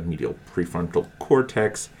with the medial prefrontal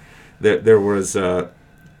cortex. There was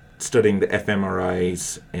studying the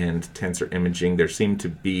fMRIs and tensor imaging. There seemed to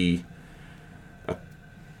be a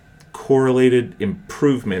correlated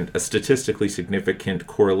improvement, a statistically significant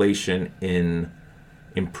correlation in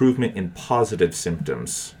improvement in positive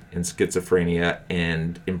symptoms in schizophrenia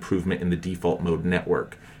and improvement in the default mode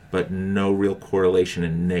network, but no real correlation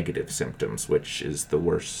in negative symptoms, which is the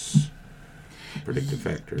worst predictive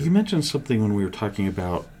factor. You mentioned something when we were talking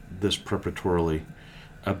about this preparatorily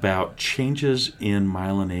about changes in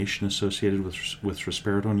myelination associated with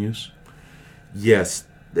risperidone use. Yes,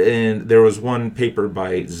 and there was one paper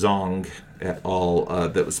by Zong et al.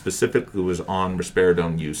 That was specifically on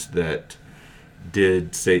risperidone use that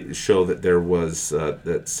did show that there was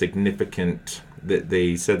that significant, that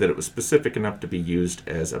they said that it was specific enough to be used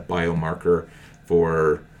as a biomarker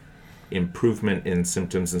for improvement in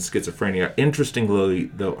symptoms in schizophrenia. Interestingly,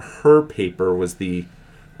 though, her paper was the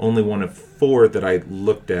only one of 4 that I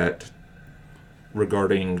looked at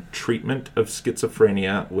regarding treatment of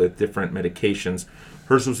schizophrenia with different medications.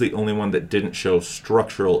 Hers was the only one that didn't show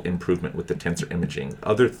structural improvement with the tensor imaging.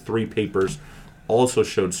 Other 3 papers also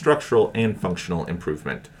showed structural and functional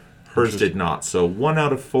improvement. Hers did not. So 1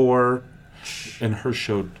 out of 4 And hers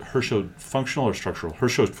showed functional or structural?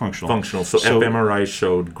 Hers showed functional. Functional. So fMRI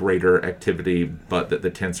showed greater activity, but that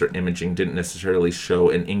the tensor imaging didn't necessarily show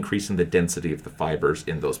an increase in the density of the fibers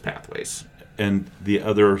in those pathways. And the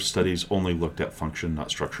other studies only looked at function,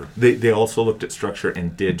 not structure. They also looked at structure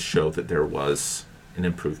and did show that there was an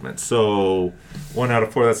improvement. So 1 out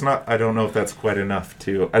of 4, that's not, I don't know if that's quite enough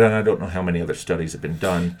to, I don't know how many other studies have been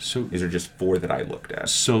done. So these are just 4 that I looked at.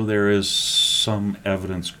 So there is some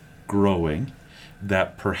evidence growing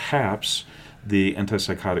that perhaps the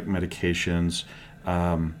antipsychotic medications,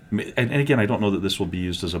 and again, I don't know that this will be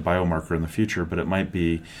used as a biomarker in the future, but it might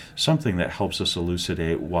be something that helps us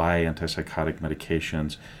elucidate why antipsychotic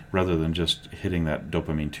medications, rather than just hitting that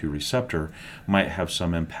dopamine 2 receptor, might have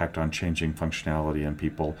some impact on changing functionality in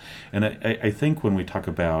people. And I think when we talk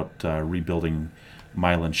about rebuilding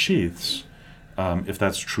myelin sheaths, if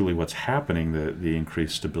that's truly what's happening, the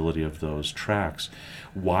increased stability of those tracks,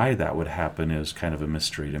 why that would happen is kind of a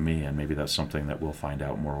mystery to me, and maybe that's something that we'll find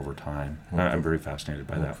out more over time. I'm very fascinated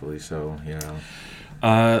by that. Hopefully so,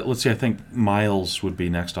 yeah. Let's see, I think Miles would be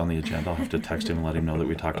next on the agenda. I'll have to text him and let him know that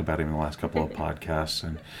we talked about him in the last couple of podcasts.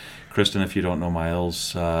 And Kristen, if you don't know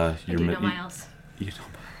Miles, I do know Miles. You know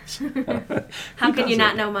Miles. How can you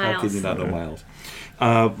not know Miles? How can you not know Miles?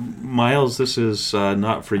 Miles, this is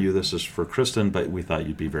not for you, this is for Kristen, but we thought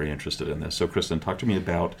you'd be very interested in this. So Kristen, talk to me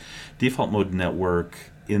about default mode network,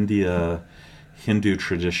 India, Hindu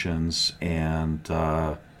traditions, and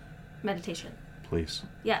meditation. Please.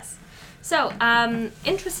 Yes. So,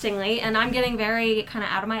 interestingly, and I'm getting very kind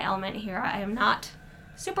of out of my element here, I am not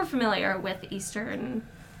super familiar with Eastern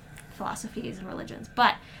philosophies and religions,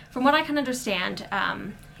 but from what I can understand,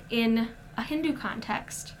 in a Hindu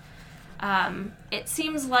context, it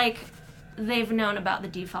seems like they've known about the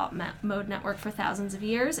default mode network for thousands of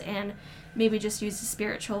years and maybe just used a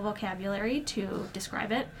spiritual vocabulary to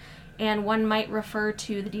describe it. And one might refer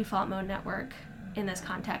to the default mode network in this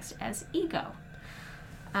context as ego.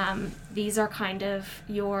 These are kind of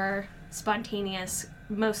your spontaneous,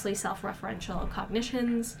 mostly self-referential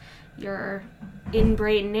cognitions, your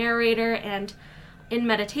in-brain narrator, and in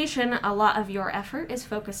meditation, a lot of your effort is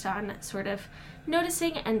focused on sort of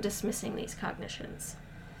noticing and dismissing these cognitions.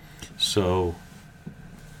 So,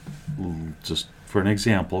 just for an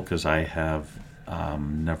example, because I have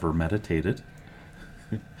never meditated,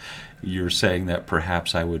 you're saying that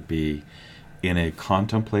perhaps I would be in a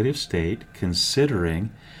contemplative state,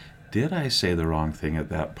 considering, did I say the wrong thing at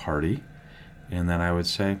that party? And then I would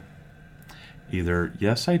say, either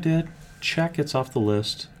yes I did, check, it's off the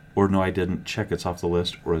list, or no I didn't, check, it's off the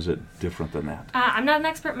list, or is it different than that? I'm not an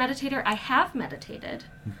expert meditator. I have meditated.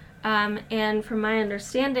 And from my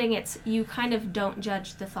understanding, it's you kind of don't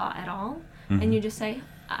judge the thought at all, and you just say,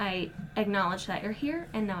 I acknowledge that you're here,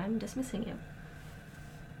 and now I'm dismissing you.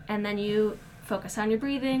 And then you focus on your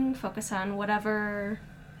breathing, focus on whatever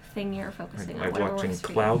thing you're focusing on. Like watching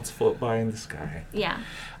clouds float by in the sky. Yeah.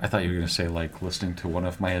 I thought you were going to say, like, listening to one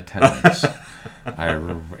of my attendants. I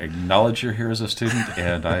acknowledge you're here as a student,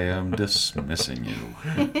 and I am dismissing you.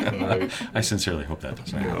 I sincerely hope that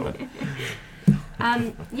doesn't happen.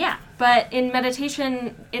 Yeah, but in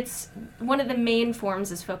meditation, it's one of the main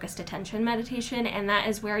forms is focused attention meditation, and that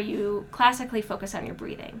is where you classically focus on your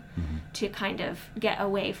breathing to kind of get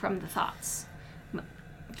away from the thoughts.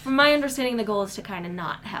 From my understanding, the goal is to kind of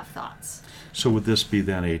not have thoughts. So would this be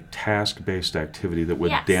then a task-based activity that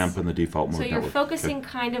would dampen the default mode network? So you're focusing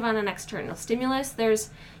kind of on an external stimulus.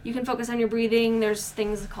 You can focus on your breathing. There's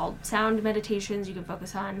things called sound meditations. You can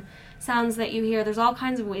focus on sounds that you hear. There's all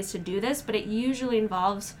kinds of ways to do this, but it usually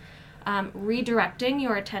involves redirecting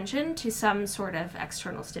your attention to some sort of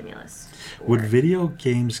external stimulus. Would video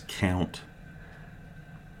games count?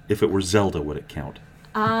 If it were Zelda, would it count?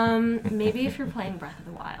 Maybe if you're playing Breath of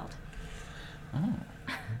the Wild. Oh.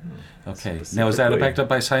 Okay. Now, is that backed up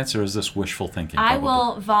by science, or is this wishful thinking? I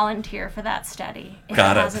will volunteer for that study if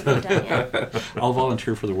Got it it. hasn't been done yet. I'll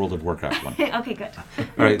volunteer for the World of Warcraft one. Okay, good. All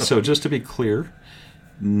right. So just to be clear,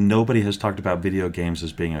 nobody has talked about video games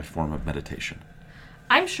as being a form of meditation.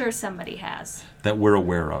 I'm sure somebody has. That we're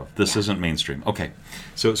aware of. This isn't mainstream. Okay.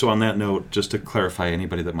 So on that note, just to clarify,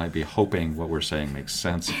 anybody that might be hoping what we're saying makes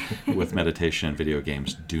sense with meditation and video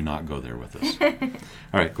games, do not go there with us.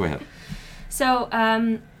 All right, go ahead. So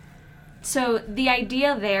the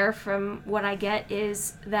idea there, from what I get,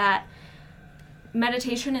 is that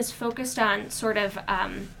meditation is focused on sort of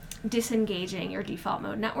disengaging your default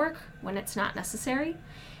mode network when it's not necessary.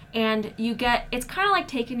 And it's kind of like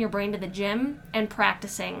taking your brain to the gym and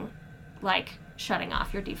practicing, like, shutting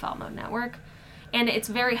off your default mode network. And it's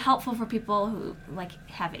very helpful for people who like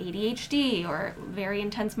have ADHD or very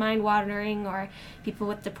intense mind wandering or people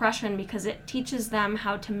with depression, because it teaches them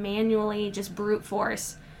how to manually just brute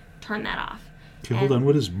force turn that off. Okay, hold on.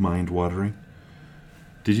 What is mind-watering?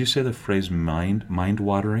 Did you say the phrase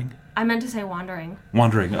mind-watering? I meant to say wandering.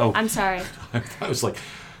 Wandering. Oh, I'm sorry. I was like,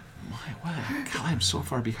 God, I'm so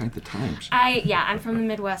far behind the times. I'm from the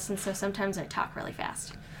Midwest, and so sometimes I talk really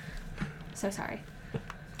fast. So sorry.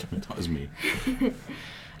 That was me.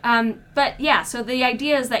 But yeah, so the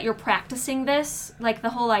idea is that you're practicing this, like the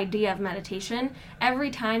whole idea of meditation. Every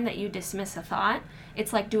time that you dismiss a thought,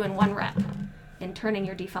 it's like doing 1 rep in turning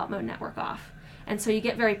your default mode network off. And so you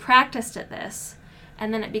get very practiced at this,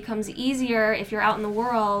 and then it becomes easier if you're out in the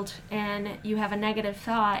world and you have a negative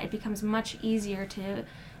thought, it becomes much easier to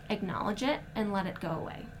acknowledge it and let it go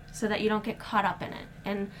away so that you don't get caught up in it.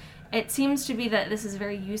 And it seems to be that this is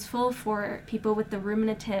very useful for people with the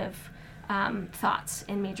ruminative thoughts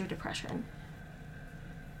in major depression.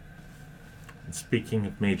 Speaking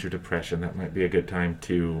of major depression, that might be a good time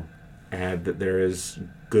to add that there is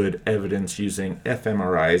good evidence using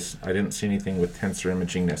fMRIs. I didn't see anything with tensor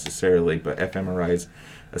imaging necessarily, but fMRIs,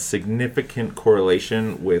 a significant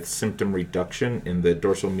correlation with symptom reduction in the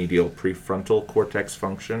dorsal-medial prefrontal cortex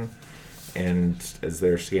function. And as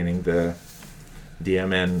they're scanning the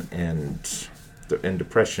DMN and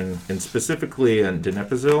depression, and specifically in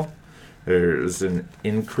donepezil, there's an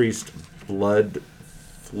increased blood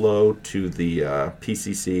flow to the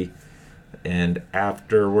PCC, and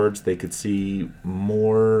afterwards they could see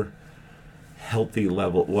more healthy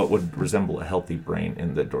level, what would resemble a healthy brain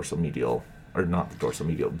in the dorsal medial, or not the dorsal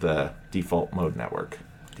medial, the default mode network.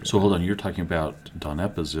 So hold on, you're talking about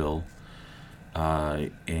donepezil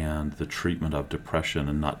and the treatment of depression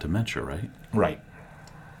and not dementia, right? Right.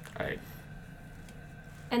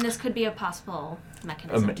 And this could be a possible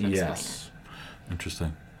mechanism to explain Yes. it.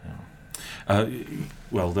 Interesting. Yeah.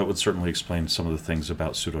 Well, that would certainly explain some of the things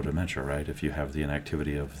about pseudodementia, right? If you have the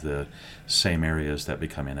inactivity of the same areas that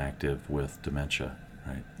become inactive with dementia,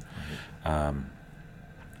 right?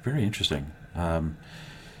 Very interesting.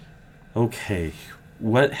 Okay,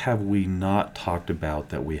 what have we not talked about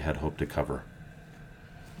that we had hoped to cover?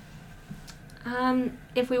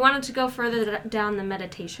 If we wanted to go further down the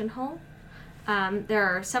meditation hole, there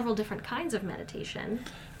are several different kinds of meditation.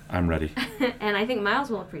 I'm ready. And I think Miles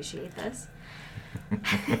will appreciate this.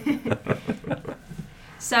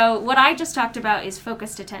 So what I just talked about is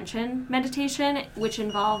focused attention meditation, which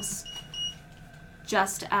involves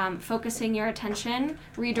just focusing your attention,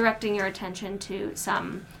 redirecting your attention to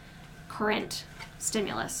some current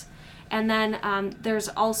stimulus. And then there's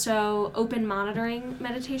also open monitoring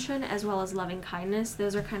meditation as well as loving kindness.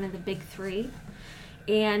 Those are kind of the big 3.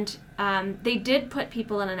 And they did put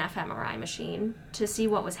people in an fMRI machine to see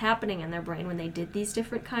what was happening in their brain when they did these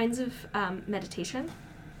different kinds of meditation.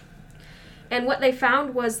 And what they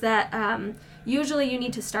found was that usually you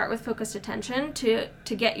need to start with focused attention to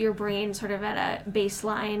get your brain sort of at a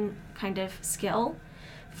baseline kind of skill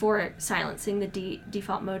for silencing the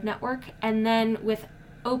default mode network. And then with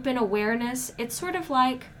open awareness, it's sort of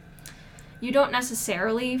like you don't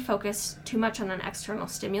necessarily focus too much on an external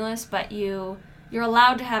stimulus, but you're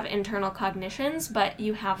allowed to have internal cognitions, but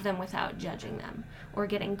you have them without judging them or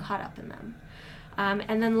getting caught up in them.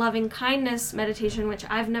 And then loving kindness meditation, which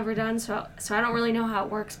I've never done, so I don't really know how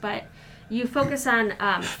it works, but you focus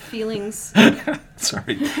on feelings.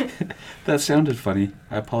 Sorry, that sounded funny.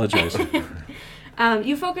 I apologize.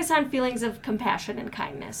 You focus on feelings of compassion and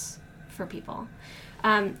kindness for people.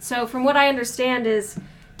 So from what I understand is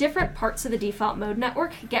different parts of the default mode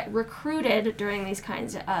network get recruited during these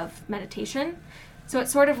kinds of meditation. So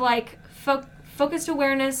it's sort of like focused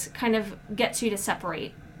awareness kind of gets you to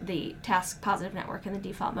separate the task positive network and the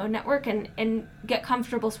default mode network and get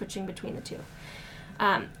comfortable switching between the two.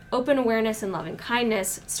 Open awareness and loving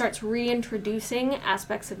kindness starts reintroducing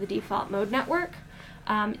aspects of the default mode network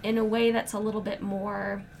in a way that's a little bit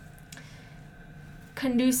more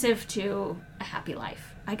conducive to a happy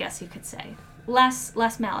life, I guess you could say. Less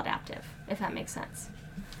maladaptive, if that makes sense.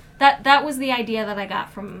 That was the idea that I got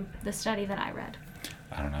from the study that I read.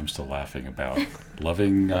 I don't know, I'm still laughing about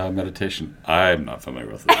loving meditation. I'm not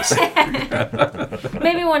familiar with this.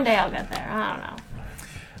 Maybe one day I'll get there. I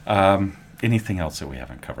don't know. Anything else that we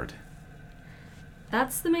haven't covered?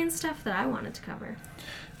 That's the main stuff that I wanted to cover.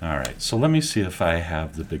 All right, so let me see if I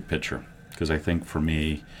have the big picture, because I think for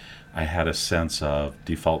me, I had a sense of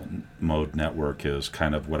default mode network is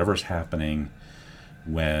kind of whatever's happening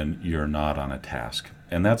when you're not on a task.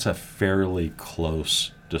 And that's a fairly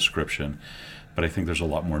close description, but I think there's a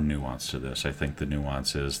lot more nuance to this. I think the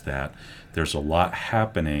nuance is that there's a lot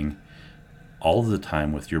happening all of the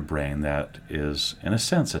time with your brain that is, in a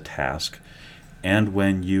sense, a task. And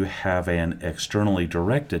when you have an externally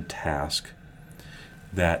directed task,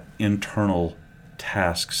 that internal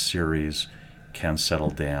task series can settle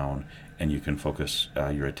down and you can focus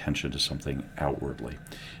your attention to something outwardly.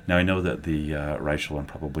 Now, I know that the Reichel and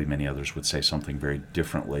probably many others would say something very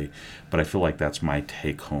differently, but I feel like that's my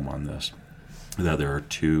take home on this. That there are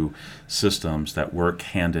two systems that work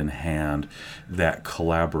hand in hand that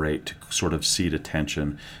collaborate to sort of seed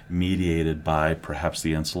attention, mediated by perhaps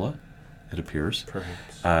the insula, it appears,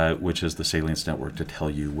 which is the salience network to tell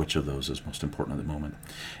you which of those is most important at the moment.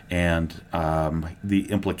 And the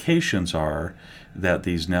implications are that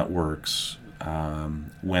these networks,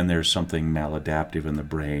 when there's something maladaptive in the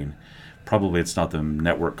brain, probably it's not the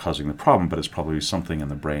network causing the problem, but it's probably something in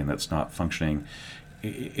the brain that's not functioning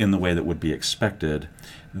in the way that would be expected,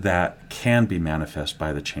 that can be manifest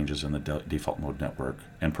by the changes in the default mode network,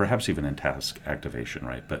 and perhaps even in task activation,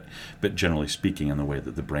 right? But generally speaking, in the way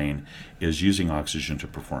that the brain is using oxygen to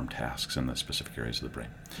perform tasks in the specific areas of the brain.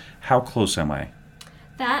 How close am I?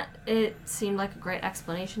 That, it seemed like a great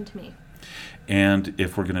explanation to me. And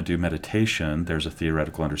if we're going to do meditation, there's a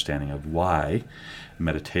theoretical understanding of why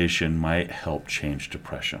meditation might help change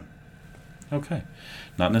depression. Okay.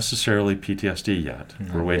 Not necessarily PTSD yet.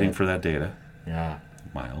 We're waiting for that data. Yeah.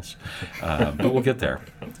 Miles. But we'll get there.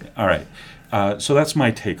 All right. So that's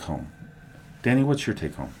my take home. Danny, what's your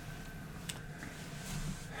take home?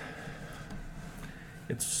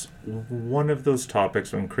 It's one of those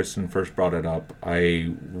topics when Kristen first brought it up,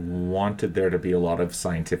 I wanted there to be a lot of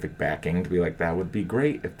scientific backing to be like, that would be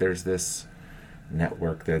great if there's this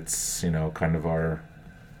network that's, kind of our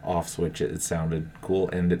off switch. It sounded cool,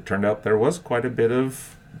 and it turned out there was quite a bit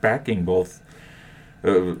of backing, both a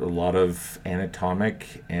lot of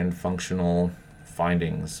anatomic and functional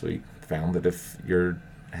findings. We found that if you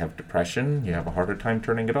have depression, you have a harder time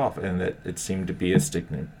turning it off, and that it seemed to be a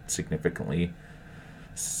statistically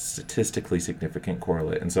significant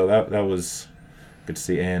correlate. And so that was good to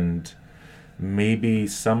see. And maybe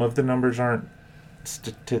some of the numbers aren't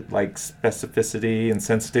like specificity and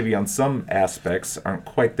sensitivity on some aspects aren't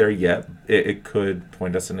quite there yet. It could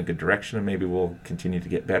point us in a good direction, and maybe we'll continue to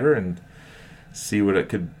get better and see what it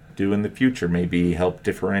could do in the future. Maybe help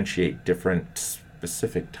differentiate different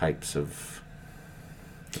specific types of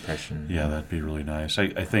depression. Yeah, that'd be really nice.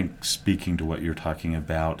 I think, speaking to what you're talking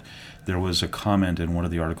about, there was a comment in one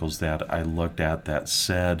of the articles that I looked at that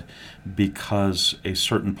said because a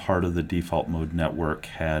certain part of the default mode network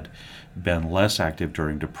had been less active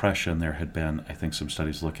during depression, there had been, I think, some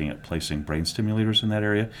studies looking at placing brain stimulators in that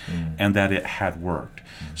area, and that it had worked.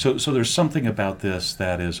 So there's something about this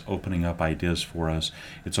that is opening up ideas for us.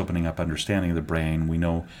 It's opening up understanding of the brain. We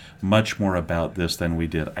know much more about this than we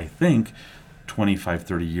did, I think, 25,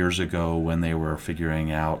 30 years ago, when they were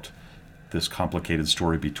figuring out this complicated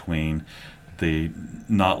story between the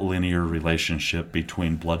not linear relationship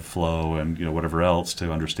between blood flow and whatever else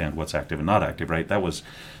to understand what's active and not active, right? That was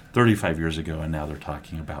 35 years ago, and now they're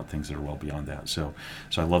talking about things that are well beyond that. So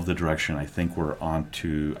I love the direction. I think we're on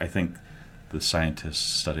to, I think the scientists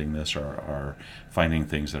studying this are finding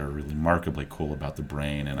things that are really remarkably cool about the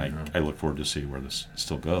brain, and I look forward to see where this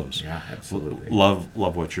still goes. Yeah, absolutely. Love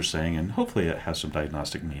what you're saying, and hopefully it has some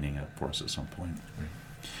diagnostic meaning for us at some point.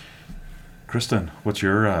 Kristen, what's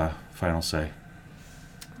your final say?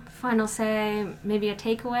 Final say, maybe a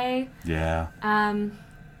takeaway. Yeah.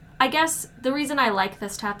 I guess the reason I like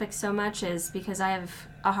this topic so much is because I have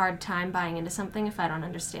a hard time buying into something if I don't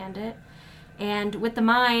understand it. And with the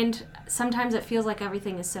mind, sometimes it feels like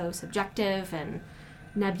everything is so subjective and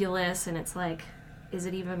nebulous, and it's like, is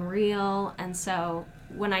it even real? And so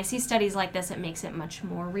when I see studies like this, it makes it much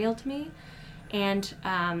more real to me. And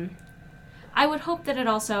I would hope that it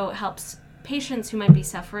also helps patients who might be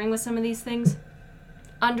suffering with some of these things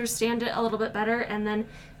understand it a little bit better, and then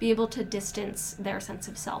be able to distance their sense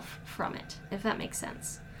of self from it, if that makes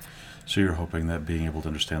sense. So you're hoping that being able to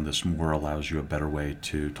understand this more allows you a better way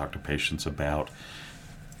to talk to patients about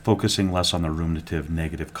focusing less on the ruminative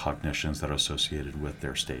negative cognitions that are associated with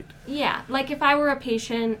their state. Yeah, like if I were a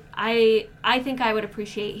patient, I think I would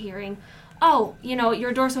appreciate hearing, oh,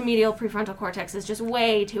 your dorsomedial prefrontal cortex is just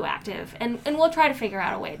way too active, and we'll try to figure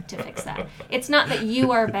out a way to fix that. It's not that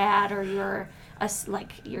you are bad or you're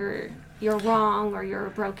wrong or you're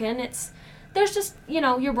broken. There's just,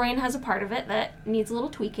 your brain has a part of it that needs a little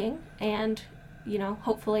tweaking, and,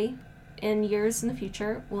 hopefully in years in the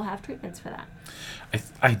future, we'll have treatments for that.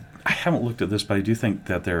 I haven't looked at this, but I do think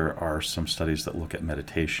that there are some studies that look at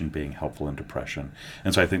meditation being helpful in depression.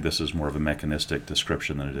 And so I think this is more of a mechanistic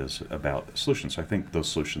description than it is about solutions. So I think those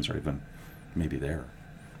solutions are even maybe there.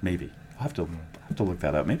 Maybe. I'll have to look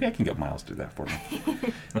that up. Maybe I can get Miles to do that for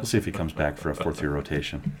me. We'll see if he comes back for a fourth year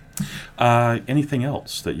rotation. Anything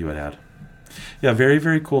else that you would add? Yeah, very,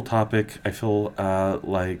 very cool topic. I feel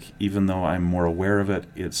like even though I'm more aware of it,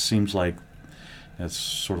 it seems like it's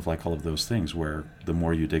sort of like all of those things where the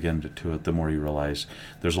more you dig into it, the more you realize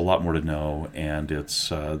there's a lot more to know, and it's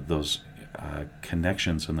those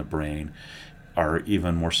connections in the brain are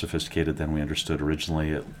even more sophisticated than we understood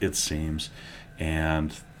originally, it seems,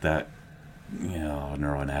 and that,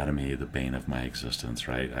 neuroanatomy, the bane of my existence,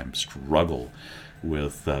 right? I struggle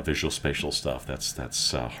with visual spatial stuff.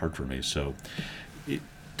 That's hard for me. So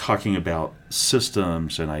talking about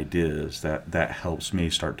systems and ideas, that helps me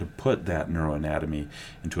start to put that neuroanatomy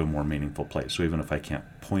into a more meaningful place. So even if I can't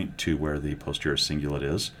point to where the posterior cingulate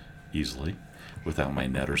is easily without my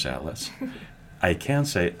Netter's atlas, I can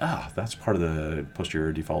say, that's part of the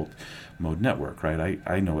posterior default mode network, right?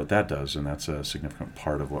 I know what that does, and that's a significant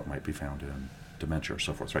part of what might be found in dementia or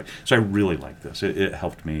so forth, right? So I really like this. It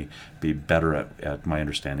helped me be better at my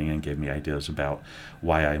understanding and gave me ideas about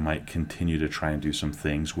why I might continue to try and do some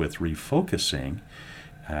things with refocusing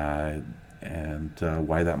and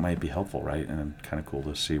why that might be helpful, right? And kind of cool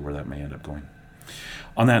to see where that may end up going.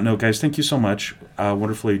 On that note, guys, thank you so much.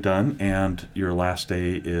 Wonderfully done. And your last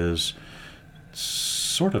day is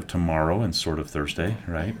sort of tomorrow and sort of Thursday,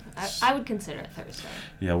 right? I would consider it Thursday.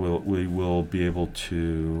 Yeah, we will be able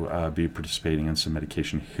to be participating in some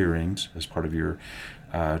medication hearings as part of your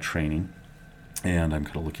training, and I'm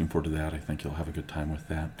kind of looking forward to that. I think you'll have a good time with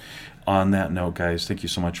that. On that note, guys, thank you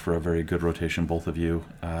so much for a very good rotation, both of you.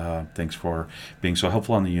 Thanks for being so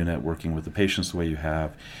helpful on the unit, working with the patients the way you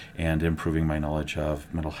have, and improving my knowledge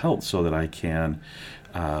of mental health so that I can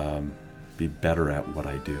be better at what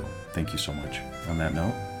I do. Thank you so much. On that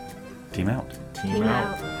note, team out. Team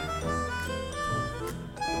out.